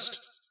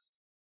fast.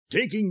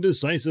 Taking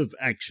decisive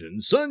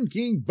action, Sun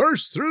King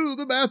bursts through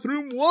the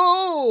bathroom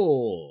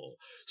wall,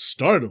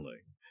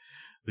 startling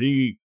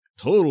the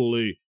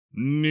totally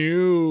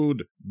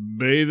nude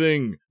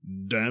bathing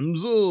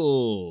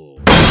damsel.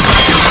 What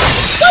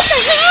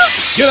the hell?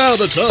 Get out of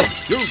the tub!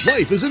 Your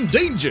life is in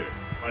danger!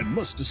 I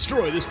must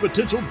destroy this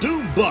potential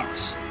doom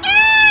box!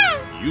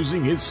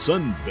 Using his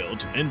sun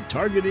belt and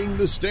targeting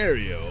the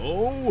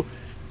stereo,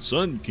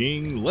 Sun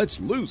King lets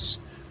loose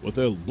with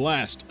a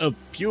blast of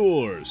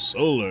pure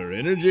solar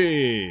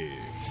energy.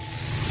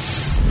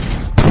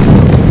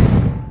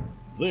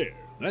 There,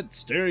 that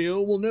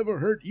stereo will never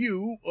hurt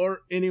you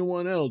or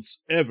anyone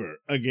else ever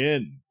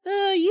again.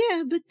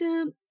 Yeah, but,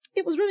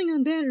 it was running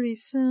on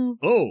batteries, so...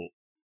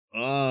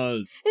 And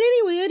And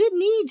anyway, I didn't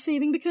need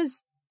saving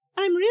because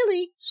I'm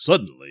really...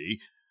 Suddenly,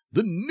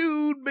 the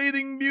nude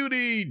bathing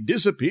beauty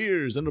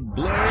disappears in a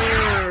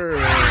blur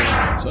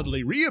and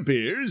suddenly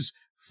reappears,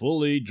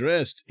 fully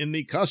dressed in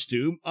the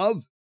costume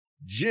of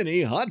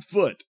Jenny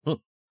Hotfoot. Huh.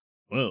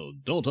 Well,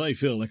 don't I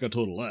feel like a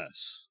total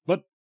ass?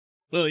 But,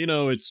 well,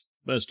 it's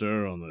best to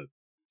err on the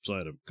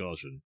side of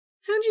caution.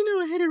 How'd you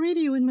know I had a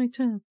radio in my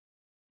tub?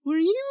 Were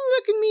you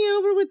looking me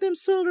over with them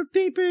solar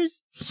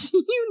papers?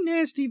 You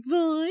nasty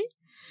boy.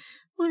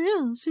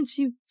 Well, since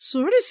you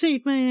sort of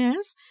saved my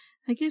ass,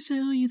 I guess I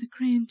owe you the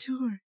grand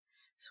tour.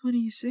 So what do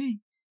you say?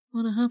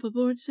 Want to hop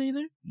aboard,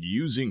 sailor?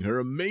 Using her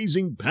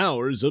amazing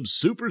powers of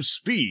super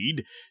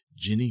speed,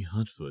 Jenny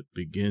Hotfoot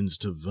begins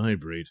to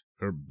vibrate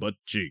her butt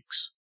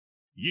cheeks.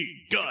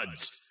 Ye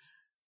gods!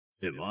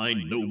 Am I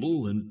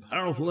noble and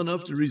powerful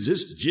enough to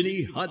resist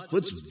Jenny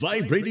Hotfoot's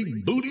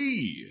vibrating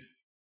booty?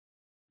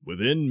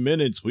 Within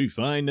minutes, we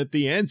find that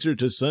the answer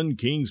to Sun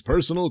King's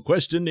personal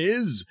question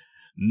is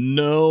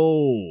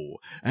no,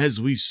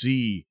 as we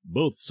see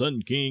both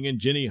Sun King and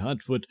Jenny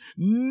Hotfoot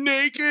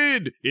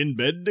naked in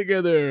bed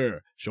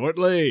together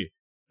shortly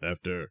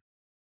after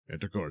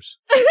intercourse.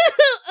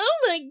 Oh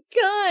my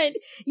god!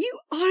 You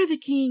are the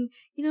king.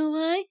 You know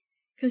why?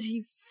 'Cause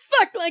you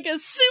fuck like a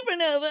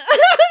supernova.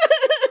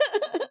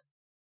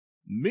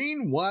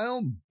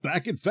 Meanwhile,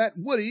 back at Fat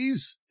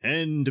Woody's,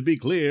 and to be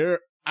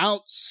clear,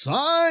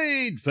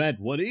 outside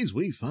Fat Woody's,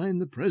 we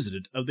find the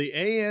president of the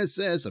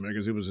A.S.S,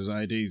 American Super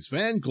Society's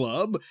fan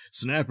club,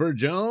 Snapper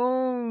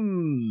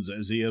Jones,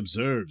 as he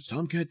observes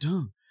Tomcat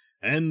Tom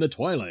and the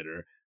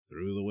Twilighter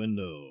through the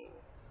window.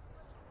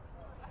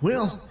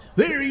 Well,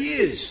 there he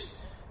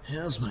is.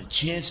 Now's my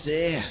chance to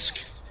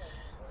ask.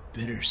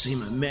 Better say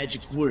my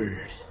magic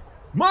word.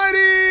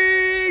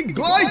 Mighty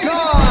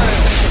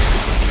Glycon!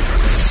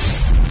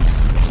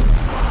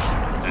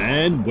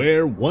 And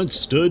where once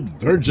stood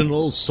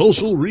virginal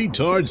social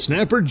retard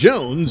Snapper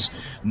Jones,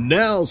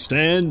 now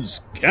stands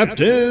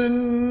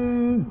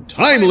Captain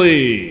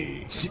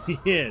Timely.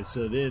 Yeah,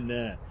 so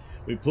then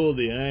we pulled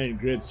the iron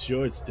gripped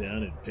shorts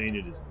down and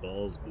painted his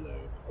balls blue.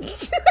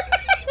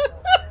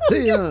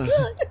 Hey,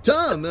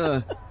 Tom,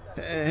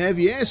 have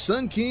you asked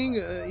Sun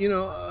King,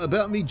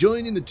 about me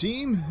joining the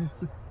team?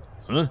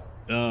 Huh?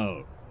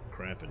 Oh,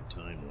 crappin'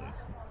 Timely.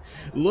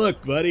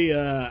 Look, buddy,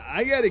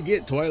 I gotta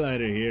get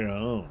Twilighter here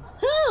home.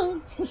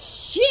 Oh,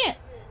 shit!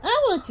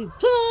 I want to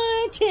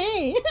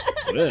party!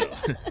 Well,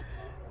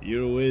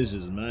 your wish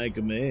is my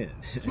command.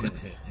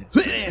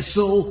 That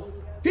asshole!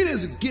 He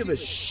doesn't give a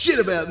shit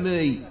about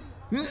me.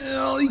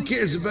 All he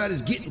cares about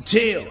is getting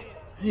tail.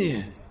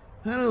 Yeah,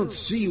 I don't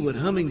see what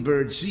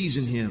Hummingbird sees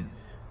in him.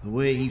 The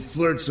way he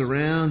flirts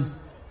around.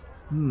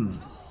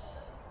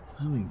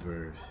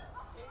 Hummingbird.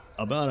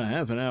 About a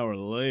half an hour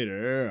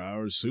later,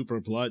 our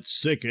superplot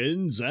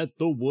sickens at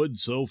the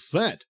Wood So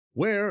Fat,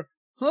 where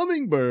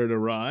Hummingbird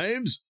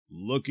arrives,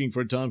 looking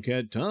for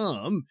Tomcat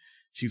Tom.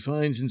 She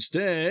finds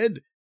instead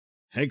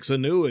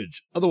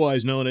Hexanewage,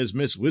 otherwise known as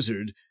Miss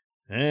Wizard,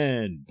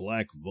 and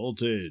Black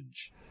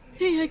Voltage.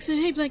 Hey, Hexa.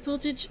 Hey, Black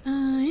Voltage.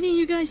 Any of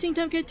you guys seen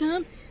Tomcat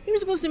Tom? We were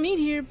supposed to meet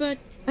here, but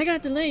I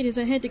got delayed as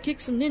I had to kick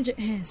some ninja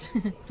ass.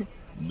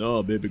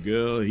 No, baby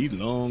girl, he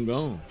long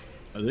gone.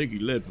 I think he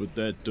left with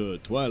that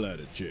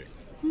Twilighter chick.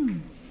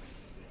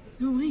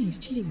 No way, he's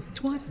cheating with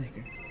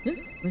Twilighter. Look,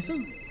 my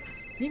phone.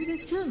 Maybe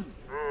that's Tom.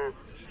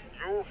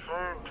 You'll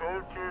find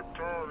Tomcat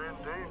Tom in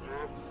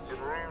danger in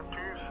room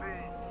 2C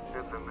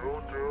at the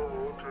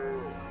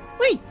Motel.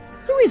 Wait,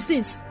 who is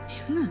this?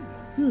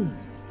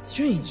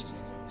 Strange.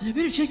 I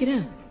better check it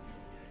out.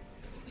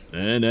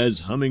 And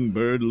as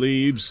Hummingbird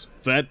leaves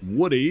Fat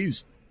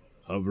Woody's,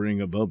 hovering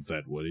above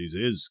Fat Woody's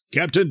is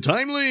Captain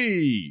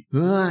Timely!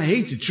 I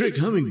hate to trick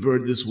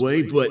Hummingbird this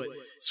way, but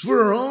it's for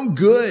her own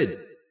good.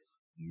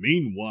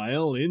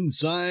 Meanwhile,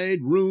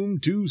 inside room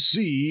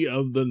 2C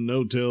of the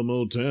No-Tell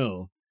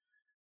Motel.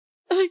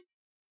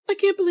 I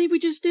can't believe we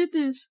just did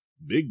this.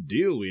 Big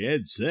deal, we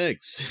had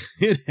sex.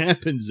 It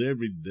happens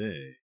every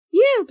day.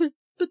 Yeah, but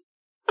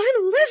I'm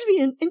a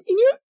lesbian, and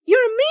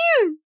you're a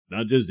man!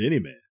 Not just any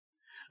man.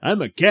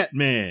 I'm a cat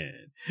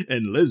man,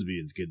 and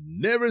lesbians can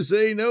never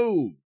say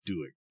no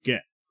to a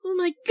cat. Oh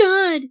my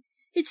god!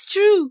 It's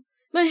true!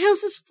 My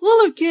house is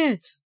full of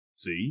cats!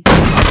 See?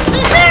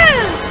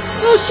 Aha!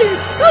 Oh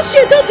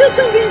shit! Don't tell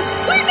Sunbeam!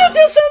 Please don't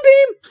tell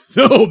Sunbeam!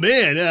 Oh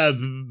man,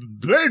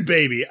 Bird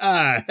Baby,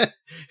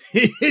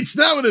 it's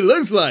not what it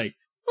looks like.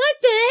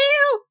 What the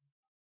hell?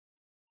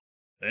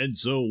 And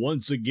so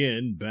once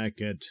again,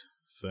 back at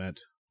Fat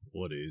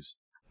Woody's.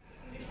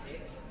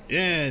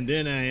 Yeah, and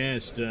then I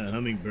asked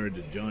Hummingbird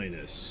to join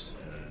us.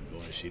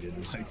 Boy, she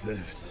didn't like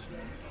that.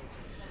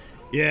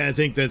 Yeah, I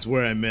think that's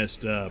where I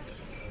messed up.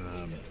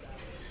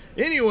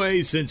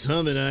 Anyway, since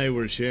Hum and I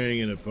were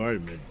sharing an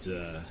apartment,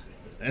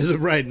 as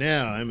of right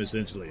now, I'm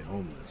essentially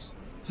homeless.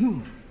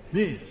 Man,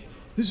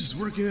 this is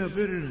working out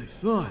better than I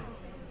thought.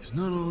 Because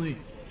not only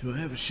do I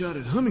have a shot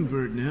at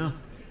Hummingbird now,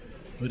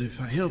 but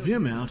if I help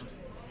him out,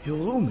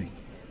 he'll owe me.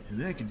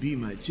 And that could be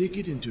my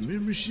ticket into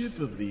membership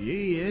of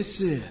the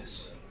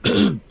A.S.S.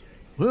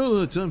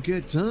 Well,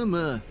 Tomcat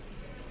Tom,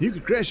 you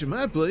could crash at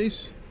my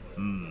place.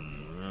 Well,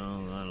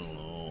 I don't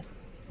know.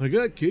 I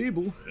got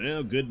cable.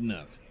 Well, good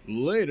enough.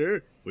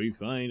 Later, we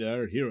find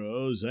our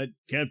heroes at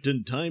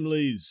Captain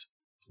Timely's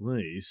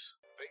place.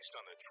 Based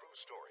on the true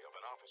story of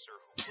an officer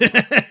who...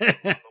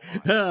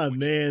 Ah,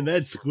 man,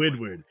 that's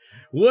Squidward.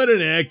 What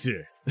an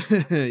actor.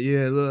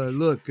 Yeah,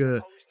 look,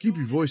 keep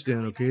your voice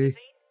down, okay?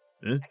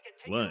 Huh?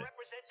 Why?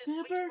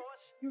 Snapper,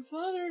 your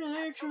father and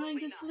I are trying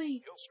to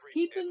sleep.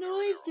 Keep the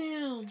noise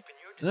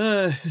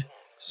down.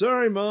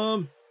 Sorry,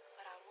 Mom.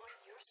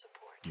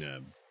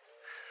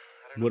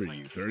 What are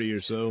you, 30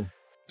 or so?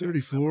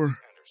 34.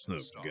 Oh,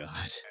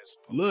 God.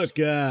 Look,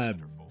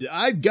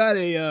 I've got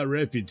a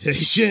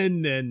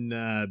reputation, and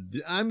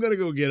I'm going to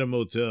go get a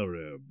motel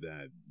room.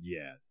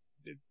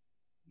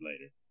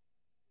 Later.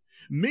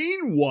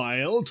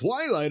 Meanwhile,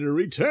 Twilighter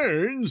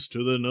returns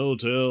to the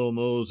No-Tell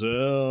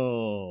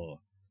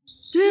Motel.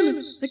 Damn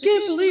it! I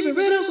can't believe I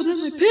ran off without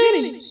my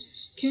panties!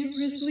 Can't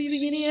risk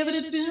leaving any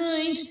evidence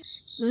behind.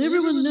 Now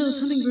everyone knows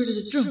Hummingbird is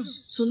a drunk,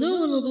 so no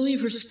one will believe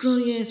her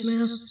scrawny-ass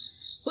mouth.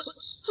 What?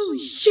 Holy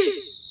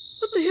shit!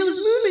 What the hell is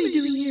Moonmaid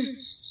doing here?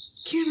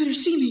 Can't let her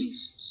see me.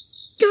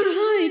 Gotta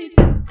hide!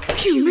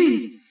 Phew,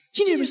 made it!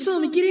 She never saw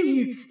me get in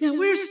here. Now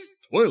where's...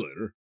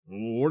 Twilighter?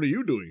 What are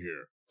you doing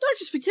here?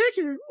 Dr.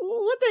 Spectacular,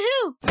 what the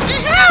hell?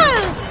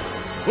 Aha!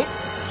 Oh,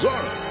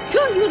 Zara!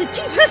 Call you with a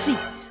cheap hussy!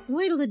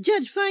 Wait till the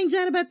judge finds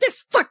out about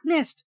this fuck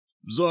nest!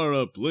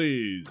 Zara,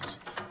 please.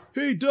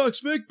 Hey, Doc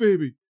Spec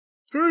Baby,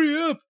 hurry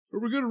up, or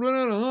we're gonna run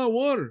out of hot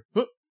water.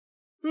 Huh?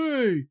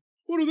 Hey,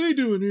 what are they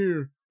doing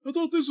here? I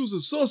thought this was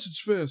a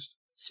sausage fest.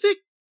 Spec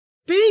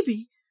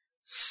Baby?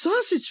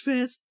 Sausage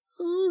fest?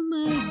 Oh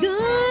my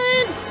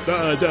god!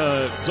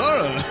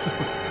 Zara!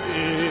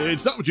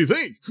 It's not what you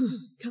think.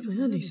 Got my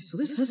undies, so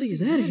this hussy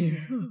is out of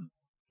here.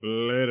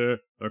 Later,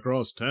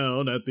 across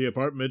town at the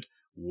apartment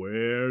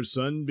Where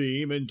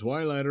Sunbeam and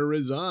Twilighter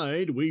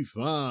reside, we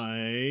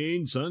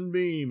find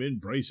Sunbeam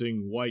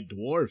embracing White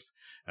Dwarf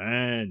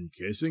and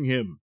kissing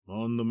him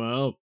on the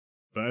mouth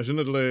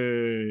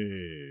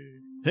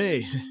passionately.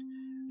 Hey,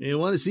 you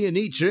want to see a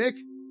neat trick?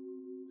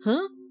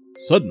 Huh?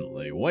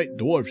 Suddenly, White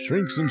Dwarf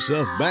shrinks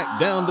himself back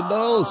down to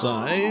doll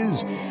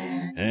size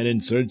and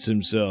inserts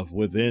himself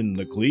within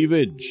the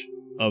cleavage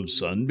of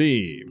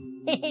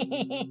Sunbeam.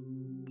 You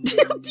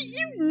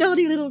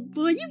naughty little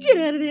boy, you get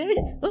out of there.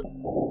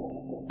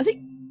 Oh, I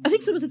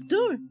think someone's at the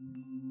door.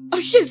 Oh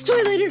shit, it's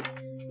Twilighter.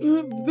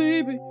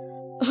 Baby,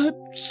 I'm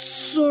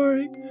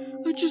sorry.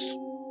 I just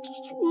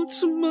want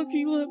some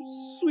monkey love,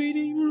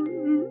 sweetie.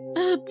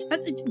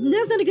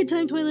 Now's not a good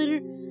time, Twilighter.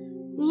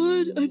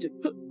 What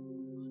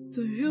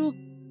the hell?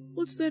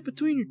 What's that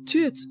between your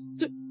tits?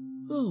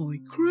 Holy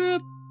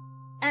crap.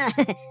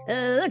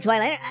 Look,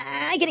 Twilighter,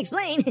 I can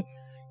explain.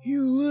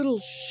 You little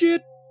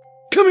shit.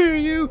 Come here,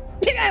 you.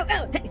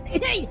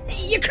 Hey,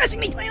 you're crushing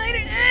me,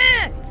 Twilighter.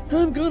 Ah!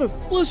 I'm gonna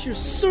flush your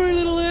sorry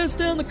little ass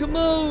down the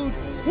commode.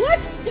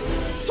 What?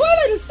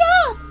 Twilighter,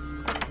 stop!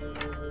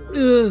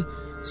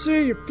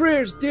 Say your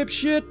prayers,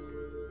 dipshit.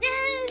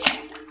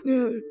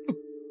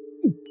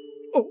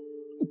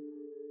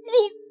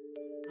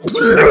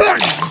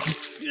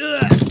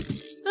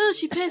 Oh,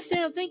 she passed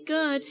out, thank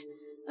God.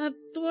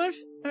 Dwarf,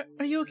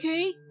 are you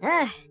okay?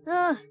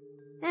 I'll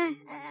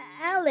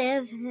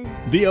live.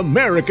 The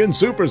American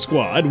Super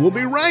Squad will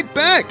be right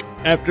back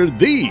after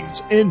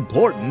these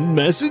important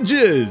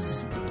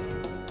messages.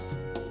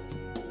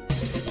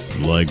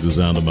 Like the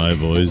sound of my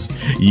voice?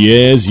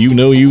 Yes, you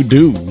know you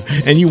do.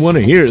 And you want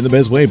to hear it in the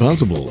best way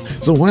possible.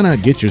 So why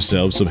not get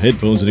yourself some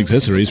headphones and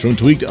accessories from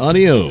Tweaked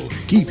Audio?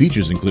 Key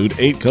features include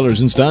 8 colors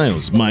and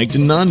styles, mic'd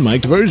and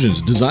non-mic'd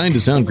versions, designed to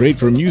sound great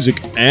for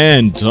music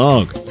and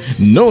talk.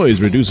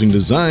 Noise-reducing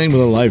design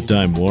with a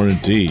lifetime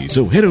warranty.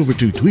 So head over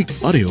to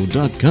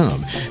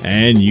tweakedaudio.com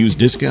and use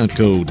discount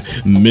code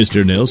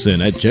Mr.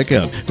 Nailsin at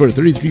checkout for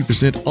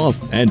 33% off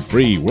and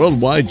free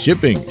worldwide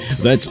shipping.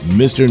 That's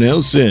Mr.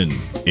 Nailsin.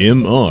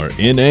 MRNAILSIN.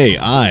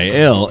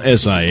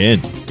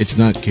 It's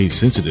not case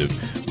sensitive,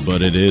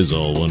 but it is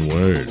all one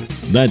word.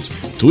 That's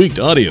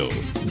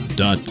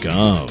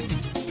tweakedaudio.com.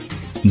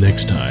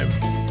 Next time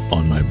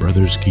on My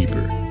Brother's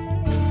Keeper.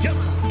 Come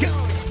on, you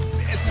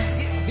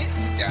bastard.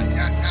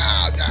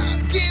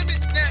 Damn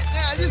it.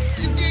 This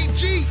game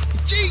cheat.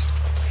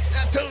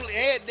 I totally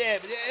had that,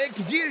 but that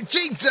computer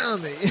cheats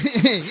on me.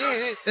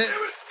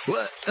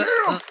 What?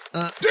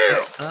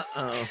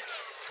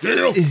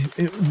 Dale!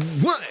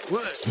 What?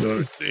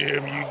 God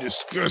damn, you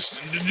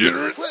disgusting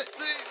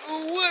degenerates!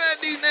 What I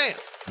do now?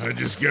 I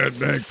just got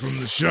back from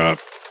the shop,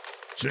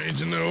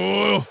 changing the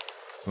oil,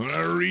 when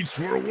I reached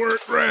for a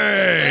work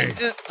rag.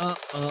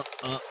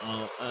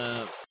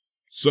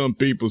 Some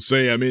people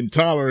say I'm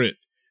intolerant,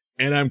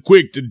 and I'm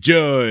quick to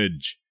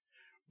judge.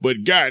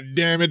 But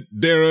goddamn it,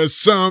 there are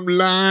some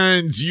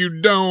lines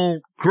you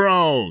don't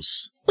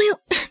cross.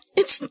 Well,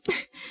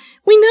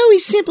 we know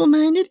he's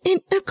simple-minded,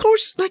 and of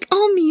course, like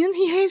all men,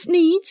 he has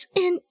needs,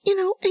 and, he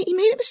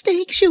made a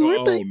mistake, sure,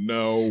 Oh, but...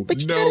 no,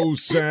 but you no, gotta-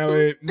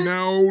 Sally,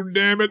 no,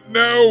 damn it,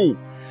 no.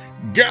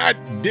 God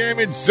damn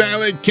it,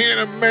 Sally, can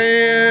a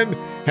man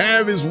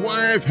have his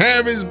wife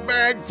have his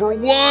back for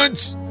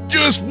once?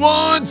 Just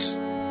once?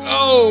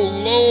 Oh,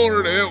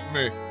 Lord, help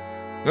me.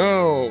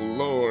 Oh,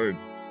 Lord.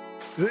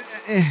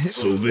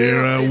 So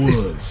there I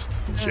was,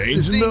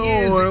 changing the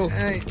oil,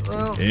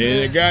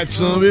 and I got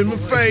some in my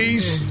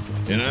face,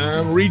 and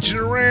I'm reaching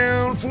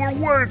around for a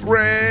work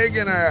rag,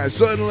 and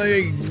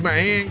suddenly my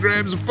hand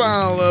grabs a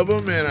pile of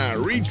them, and I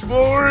reach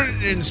for it,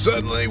 and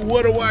suddenly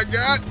what do I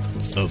got?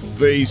 A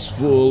face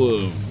full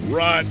of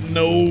rotten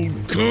old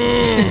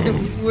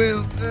cum.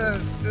 Earl,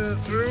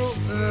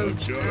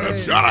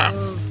 Shut up.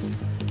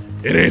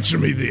 And answer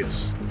me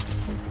this.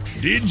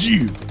 Did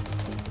you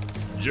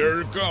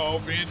jerk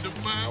off into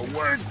my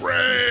work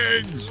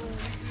rags?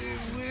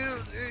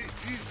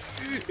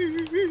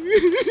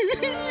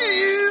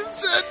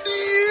 Yes, I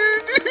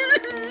did.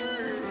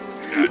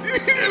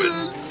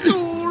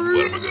 What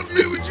am I going to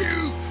do with you?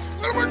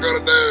 What am I going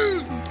to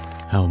do?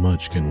 How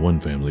much can one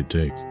family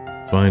take?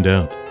 Find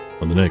out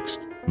on the next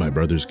My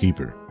Brother's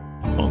Keeper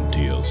on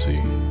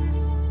TLC.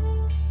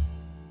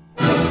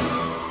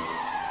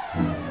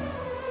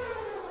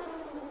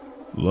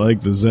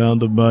 Like the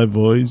sound of my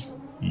voice?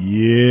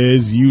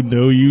 Yes, you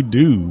know you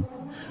do.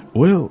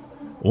 Well,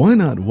 why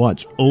not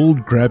watch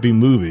old crappy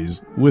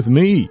movies with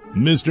me,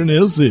 Mr.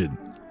 Nailsin?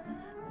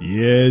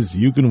 Yes,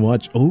 you can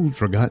watch old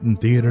forgotten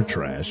theater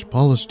trash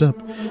polished up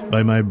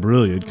by my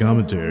brilliant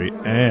commentary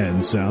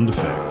and sound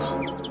effects.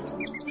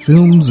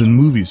 Films and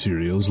movie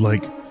serials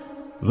like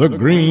The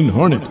Green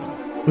Hornet,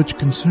 which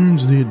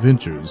concerns the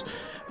adventures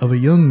of a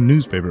young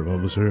newspaper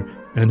publisher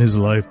and his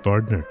life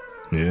partner.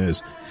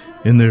 Yes,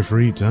 in their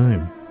free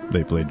time,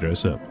 they play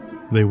dress-up,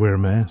 they wear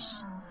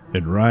masks,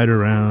 and ride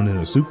around in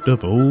a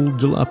souped-up old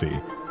jalopy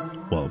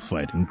while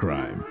fighting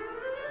crime.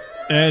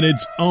 And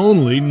it's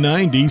only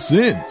 90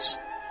 cents.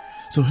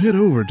 So head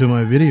over to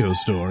my video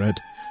store at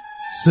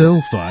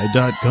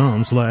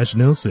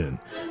sellfi.com/Nailsin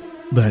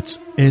That's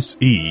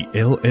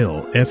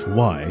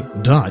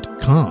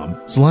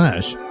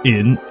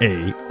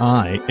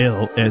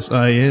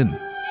SELLFY.com/NAILSIN.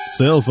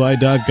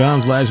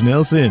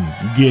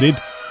 Sellfy.com/Nailsin. Get it?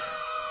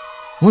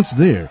 Once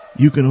there,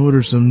 you can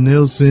order some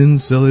Nailsin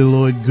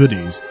celluloid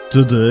goodies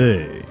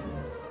today.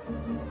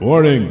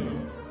 Warning!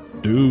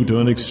 Due to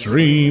an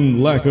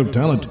extreme lack of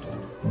talent,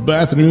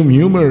 bathroom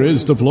humor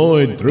is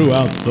deployed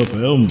throughout the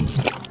film.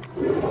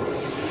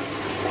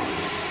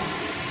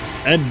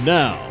 And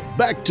now,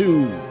 back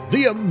to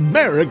the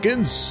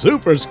American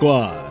Super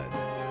Squad.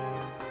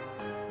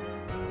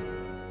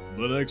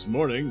 The next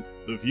morning,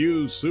 the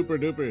few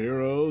super-duper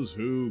heroes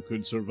who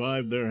could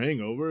survive their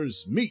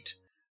hangovers meet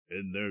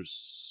in their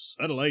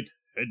satellite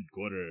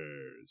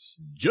headquarters,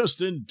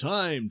 just in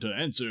time to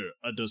answer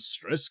a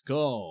distress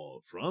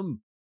call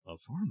from a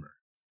farmer.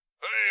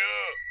 Hey,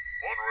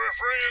 one of our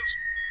friends,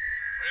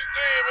 these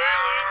damn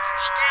aliens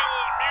are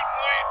stealing and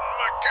mutilating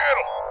my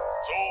cattle.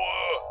 So,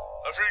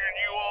 I figured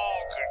you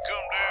all could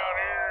come down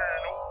here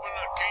and open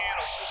a can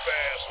of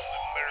whoop-ass on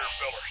them there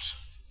fellers.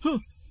 Huh,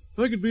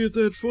 I could be at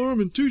that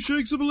farm in 2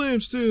 shakes of a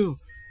lamb's tail.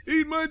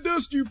 Eat my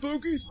dust, you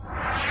pokies.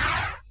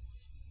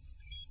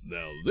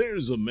 Now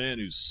there's a man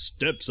who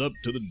steps up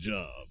to the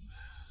job.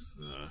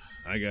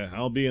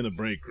 I'll be in the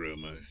break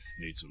room. I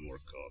need some more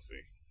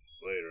coffee.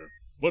 Later.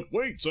 But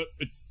wait,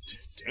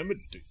 damn it,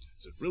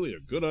 is it really a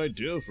good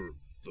idea for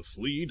the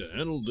flea to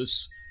handle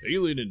this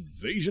alien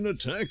invasion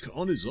attack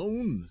on his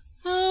own?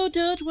 Oh,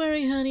 don't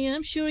worry, honey.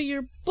 I'm sure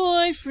your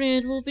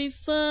boyfriend will be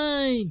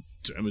fine.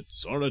 Damn it,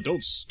 Zara,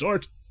 don't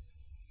start.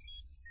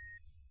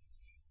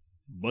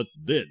 But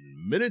then,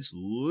 minutes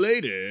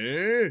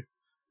later...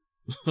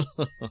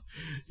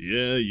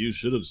 Yeah, you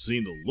should have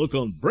seen the look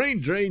on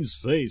Brain Drain's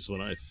face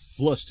when I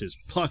flushed his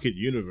pocket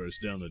universe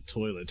down the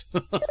toilet.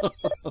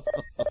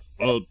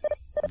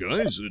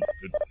 Guys,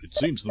 it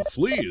seems the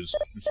flea is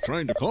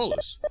trying to call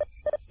us.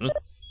 Huh?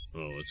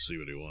 Oh, let's see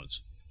what he wants.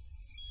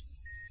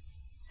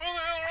 Where the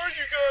hell are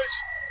you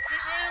guys?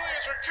 These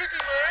aliens are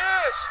kicking my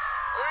ass.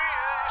 I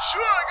mean,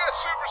 sure, I got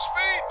super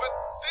speed, but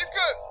they've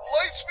got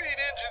light speed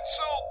engines,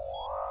 so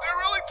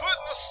they're really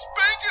putting a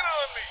spanking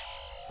on me.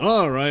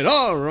 All right.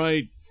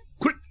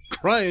 Quit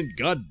crying,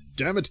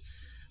 goddammit.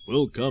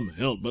 We'll come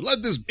help, but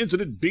let this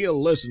incident be a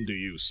lesson to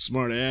you,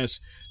 smartass.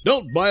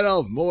 Don't bite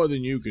off more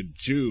than you can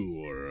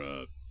chew,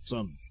 or,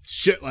 some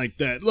shit like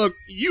that. Look,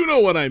 you know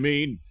what I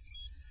mean.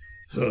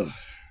 Come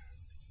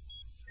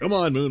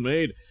on, Moon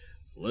Maid.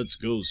 Let's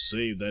go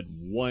save that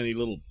whiny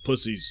little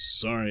pussy's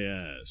sorry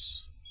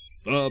ass.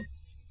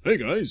 Hey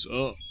guys,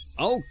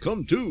 I'll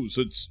come too,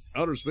 since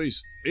outer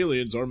space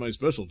aliens are my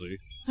specialty.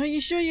 Are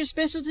you sure your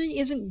specialty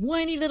isn't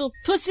whiny little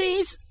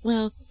pussies?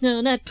 Well,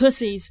 no, not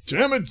pussies.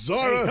 Damn it,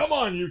 Zara! Hey, come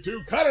on, you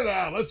two, cut it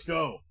out, let's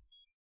go.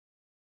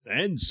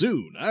 And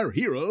soon our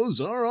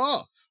heroes are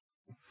off.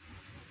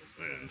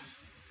 Man,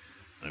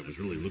 I was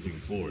really looking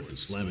forward to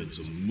slamming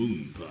some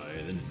moon pie,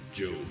 and then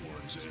Joe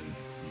horns in.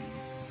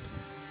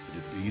 Could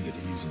it be that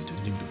he's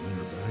intending to win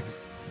her back?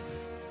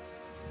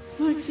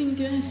 Mark seemed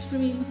to ask for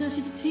me without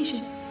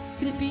hesitation.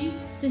 Could it be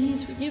that he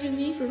has forgiven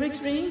me for Rex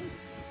Rain?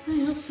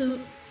 I hope so.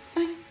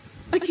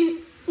 I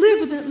can't live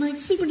without my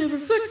super-duper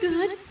fuck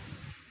god.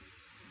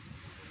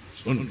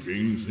 Sun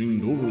King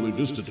seemed overly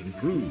distant and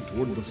crude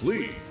toward the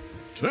flea.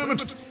 Damn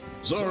it!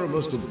 Zara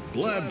must have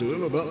blabbed to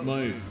him about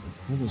my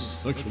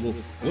homosexual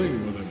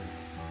fling with him.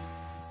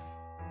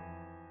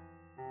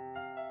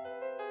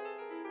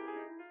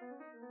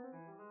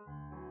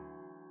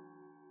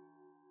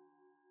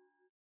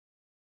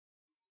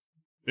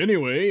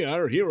 Anyway,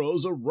 our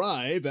heroes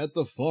arrive at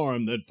the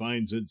farm that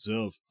finds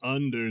itself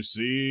under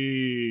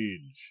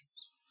siege.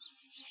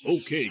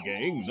 Okay,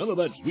 gang, none of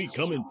that we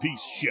come in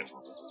peace shit.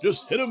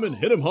 Just hit 'em and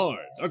hit 'em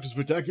hard. Dr.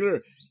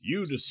 Spectacular,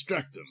 you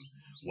distract them,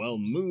 while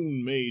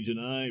Moon Mage and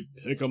I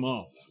pick 'em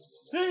off.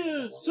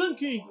 Hey, Sun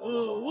King,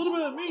 what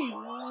about me?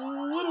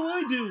 What do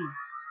I do?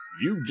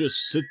 You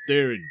just sit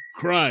there and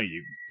cry,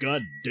 you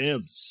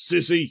goddamn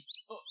sissy.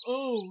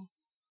 Oh.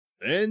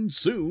 And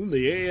soon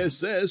the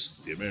A.S.S.,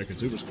 the American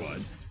Super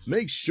Squad,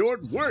 makes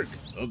short work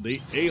of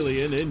the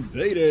alien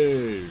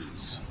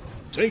invaders.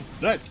 Take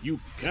that, you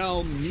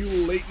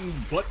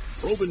cow-mutilating,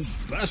 butt-probing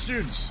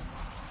bastards!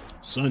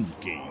 Sun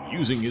King,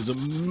 using his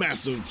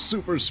massive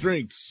super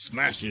strength,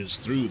 smashes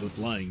through the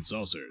flying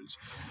saucers,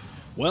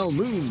 while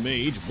Moon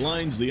Mage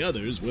blinds the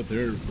others with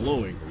her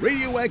glowing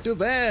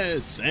radioactive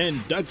ass,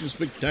 and Dr.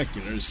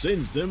 Spectacular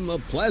sends them a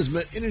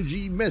plasma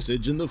energy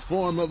message in the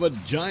form of a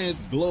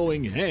giant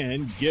glowing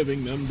hand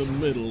giving them the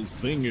middle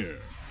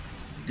finger.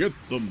 Get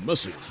the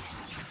message.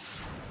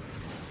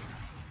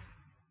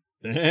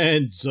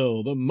 And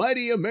so the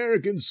mighty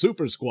American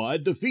Super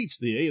Squad defeats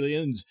the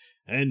aliens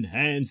and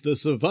hands the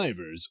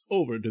survivors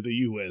over to the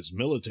U.S.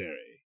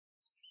 military.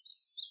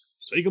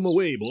 Take 'em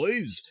away,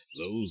 boys.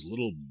 Those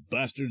little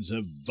bastards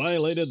have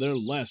violated their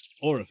last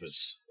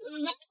orifice.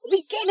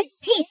 We came in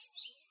peace.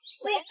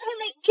 We're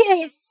only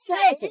curious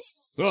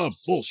scientists. Ah,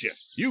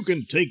 bullshit. You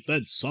can take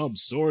that sob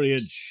story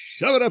and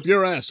shove it up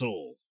your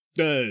asshole.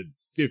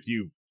 If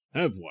you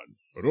have one.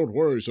 Don't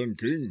worry, Sun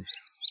King.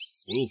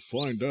 We'll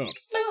find out.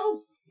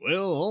 No,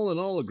 Well, all in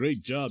all, a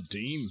great job,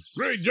 team.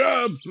 Great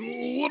job.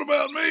 What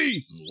about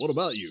me? What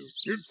about you?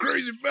 Your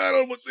crazy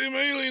battle with them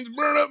aliens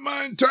burned up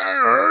my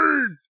entire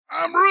herd.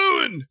 I'm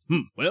ruined.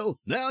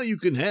 Well, now you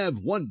can have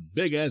one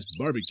big-ass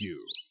barbecue.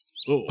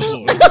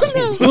 Oh.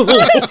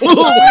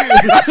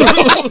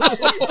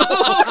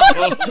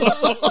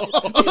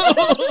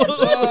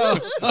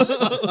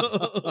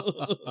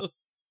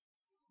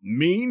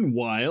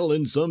 Meanwhile,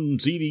 in some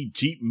seedy,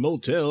 cheap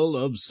motel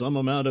of some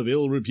amount of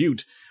ill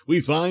repute, we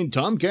find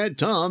Tomcat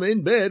Tom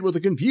in bed with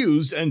a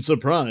confused and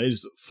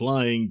surprised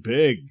flying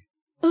pig.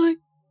 I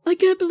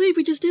can't believe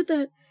we just did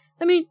that.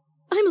 I mean,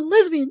 I'm a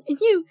lesbian, and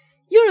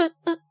you're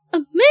a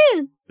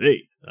man.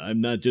 Hey,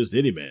 I'm not just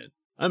any man.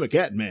 I'm a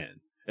cat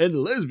man.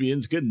 And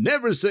lesbians can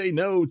never say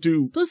no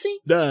to... Pussy?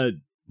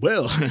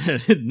 Well,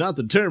 not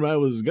the term I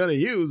was gonna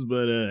use,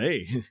 but,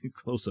 hey,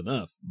 close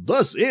enough.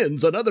 Thus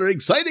ends another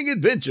exciting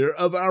adventure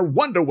of our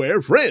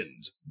Wonderwear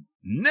friends.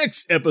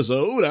 Next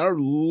episode, our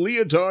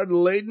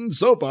leotard-laden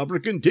soap opera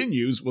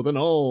continues with an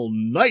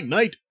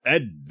all-night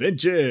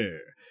adventure.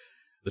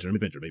 The term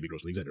adventure may be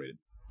grossly exaggerated.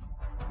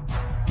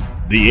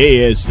 The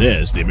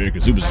A.S.S., the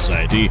American Super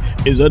Society,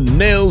 is a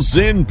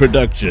Nailsin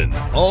production.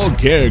 All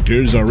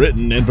characters are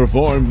written and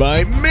performed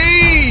by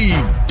me,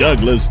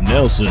 Douglas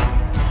Nailsin.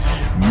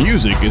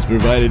 Music is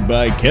provided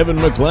by Kevin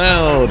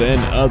MacLeod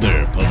and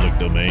other public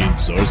domain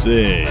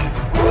sources.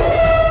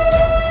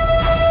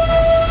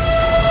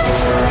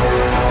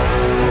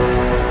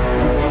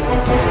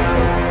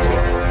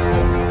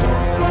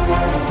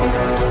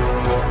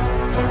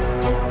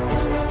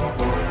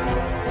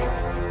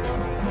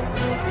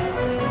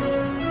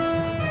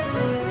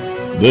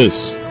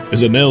 This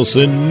is a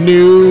Nailsin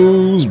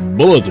News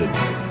Bulletin.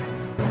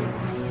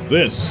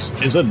 This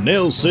is a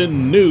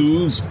Nailsin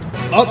News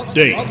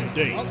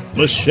Update.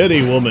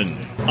 Machete Woman,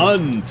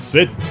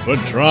 unfit for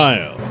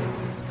trial.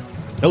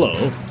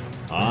 Hello,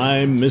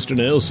 I'm Mr.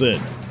 Nailsin.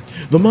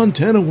 The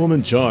Montana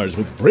woman charged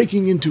with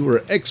breaking into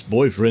her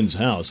ex-boyfriend's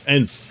house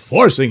and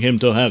forcing him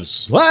to have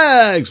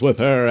slags with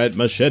her at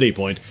Machete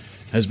Point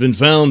has been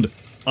found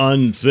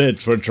unfit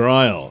for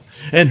trial,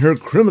 and her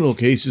criminal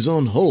case is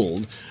on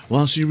hold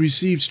while she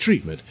receives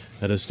treatment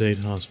at a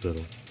state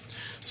hospital.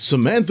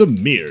 Samantha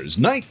Mears,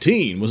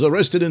 19, was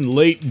arrested in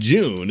late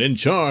June and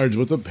charged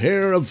with a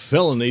pair of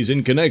felonies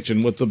in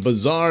connection with the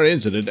bizarre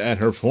incident at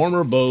her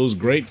former beau's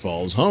Great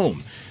Falls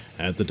home.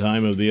 At the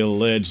time of the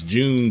alleged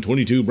June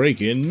 22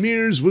 break-in,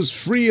 Mears was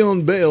free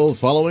on bail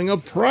following a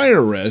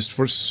prior arrest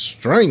for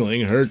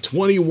strangling her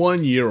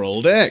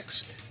 21-year-old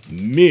ex.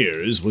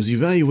 Mears was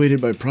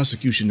evaluated by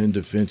prosecution and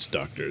defense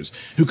doctors,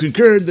 who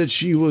concurred that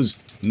she was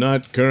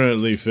not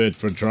currently fit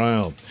for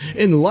trial.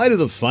 In light of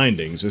the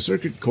findings, a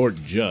circuit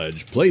court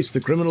judge placed the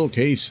criminal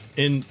case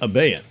in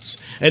abeyance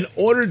and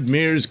ordered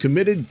Mears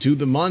committed to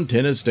the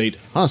Montana State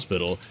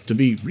Hospital to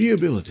be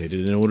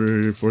rehabilitated in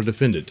order for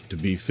defendant to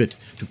be fit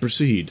to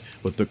proceed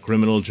with the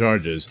criminal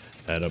charges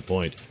at a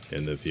point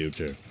in the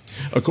future.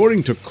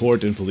 According to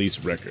court and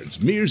police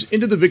records, Mears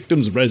entered the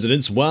victim's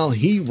residence while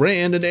he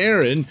ran an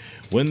errand.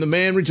 When the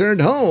man returned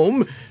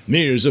home,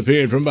 Mears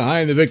appeared from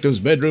behind the victim's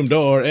bedroom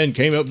door and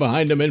came up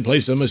behind him and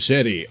placed a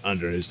machete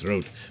under his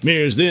throat.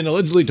 Mears then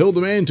allegedly told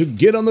the man to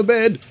get on the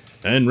bed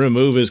and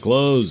remove his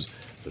clothes.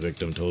 The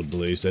victim told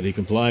police that he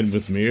complied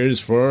with Mears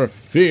for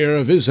fear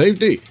of his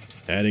safety,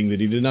 adding that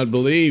he did not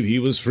believe he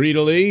was free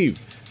to leave.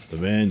 The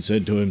man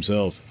said to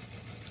himself,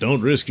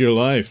 "Don't risk your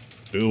life.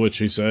 Do what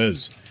she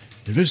says."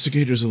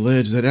 Investigators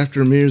allege that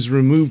after Mears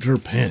removed her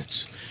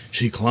pants,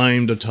 she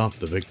climbed atop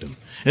the victim,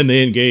 and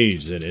they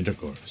engaged in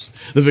intercourse.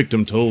 The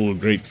victim told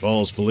Great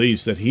Falls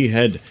police that he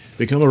had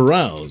become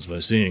aroused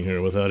by seeing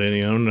her without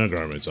any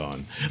undergarments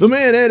on. The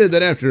man added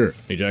that after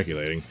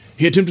ejaculating,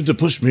 he attempted to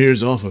push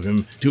Mears off of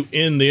him to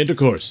end the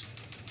intercourse.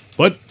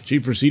 But she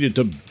proceeded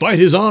to bite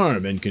his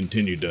arm and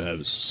continued to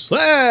have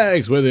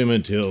sex with him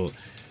until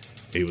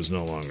he was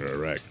no longer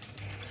erect.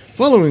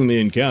 Following the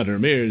encounter,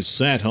 Mears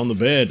sat on the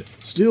bed,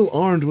 still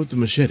armed with the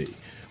machete,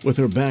 with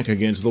her back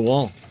against the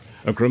wall.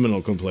 A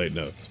criminal complaint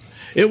notes.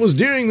 It was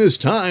during this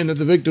time that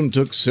the victim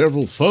took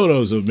several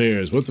photos of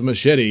Mears with the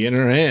machete in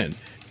her hand,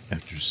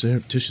 after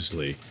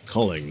surreptitiously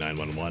calling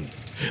 911.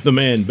 The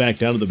man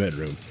backed out of the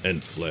bedroom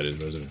and fled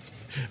his residence.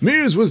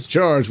 Mears was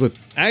charged with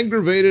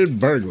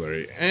aggravated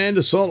burglary and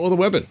assault with a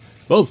weapon,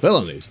 both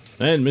felonies,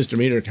 and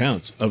misdemeanor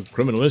counts of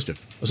criminal mischief,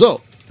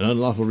 assault, and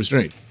unlawful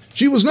restraint.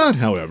 She was not,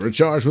 however,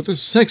 charged with a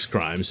sex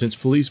crime since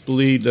police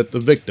believed that the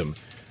victim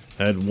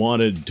had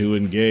wanted to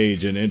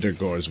engage in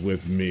intercourse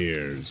with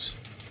Mears.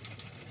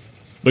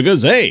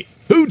 Because, hey,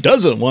 who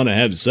doesn't want to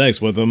have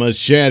sex with a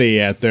machete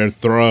at their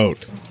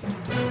throat?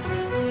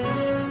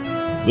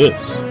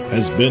 This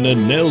has been a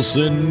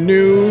Nailsin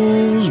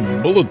News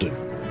Bulletin.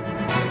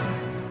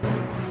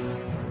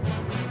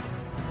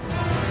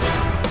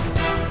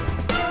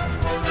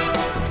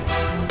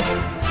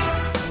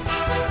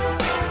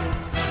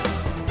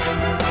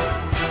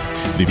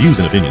 The views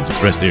and opinions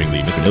expressed during the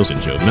Mr. Nailsin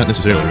Show do not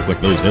necessarily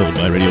reflect those held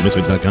by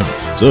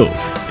RadioMisfits.com. So,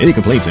 any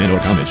complaints and or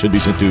comments should be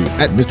sent to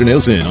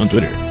 @MrNailsin on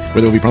Twitter,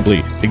 where they will be promptly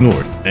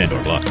ignored and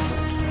or blocked.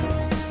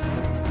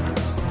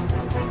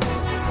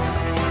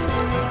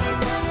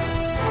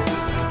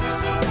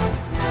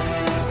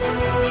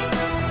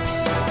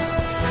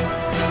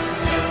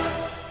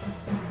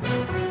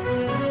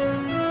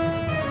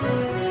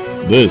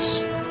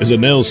 This is a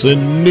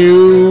Nailsin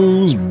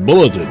News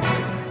Bulletin.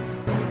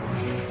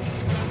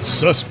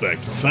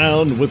 Suspect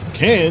found with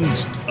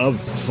cans of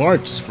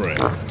fart spray.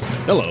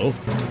 Hello,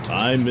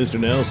 I'm Mr.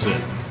 Nailsin.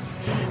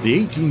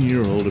 The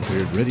 18-year-old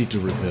appeared ready to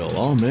repel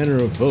all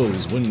manner of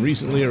foes when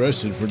recently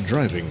arrested for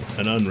driving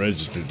an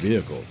unregistered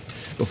vehicle.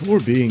 Before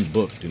being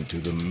booked into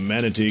the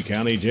Manatee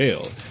County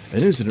Jail,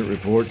 an incident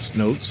report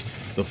notes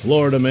the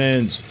Florida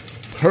man's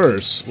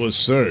purse was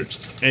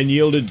searched and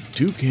yielded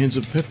 2 cans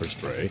of pepper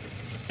spray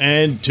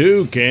and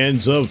 2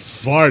 cans of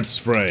fart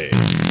spray.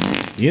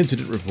 The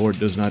incident report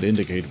does not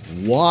indicate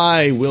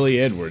why Willie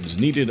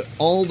Edwards needed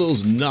all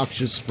those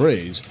noxious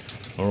sprays,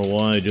 or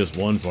why just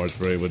one fart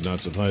spray would not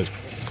suffice.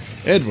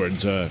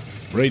 Edwards, a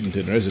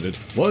Bradenton resident,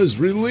 was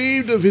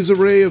relieved of his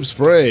array of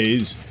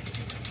sprays,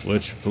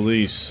 which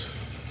police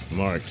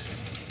marked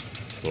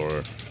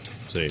for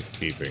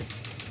safekeeping.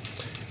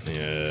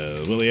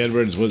 Willie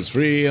Edwards was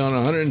free on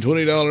a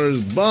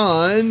 $120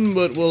 bond,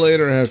 but will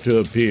later have to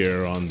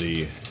appear on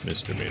the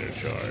misdemeanor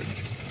charge.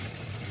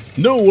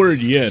 No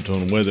word yet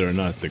on whether or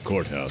not the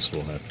courthouse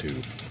will have to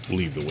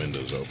leave the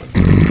windows open.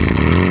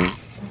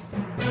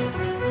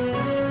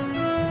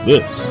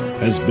 This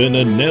has been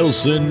a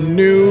Nailsin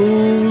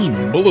News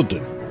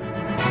Bulletin.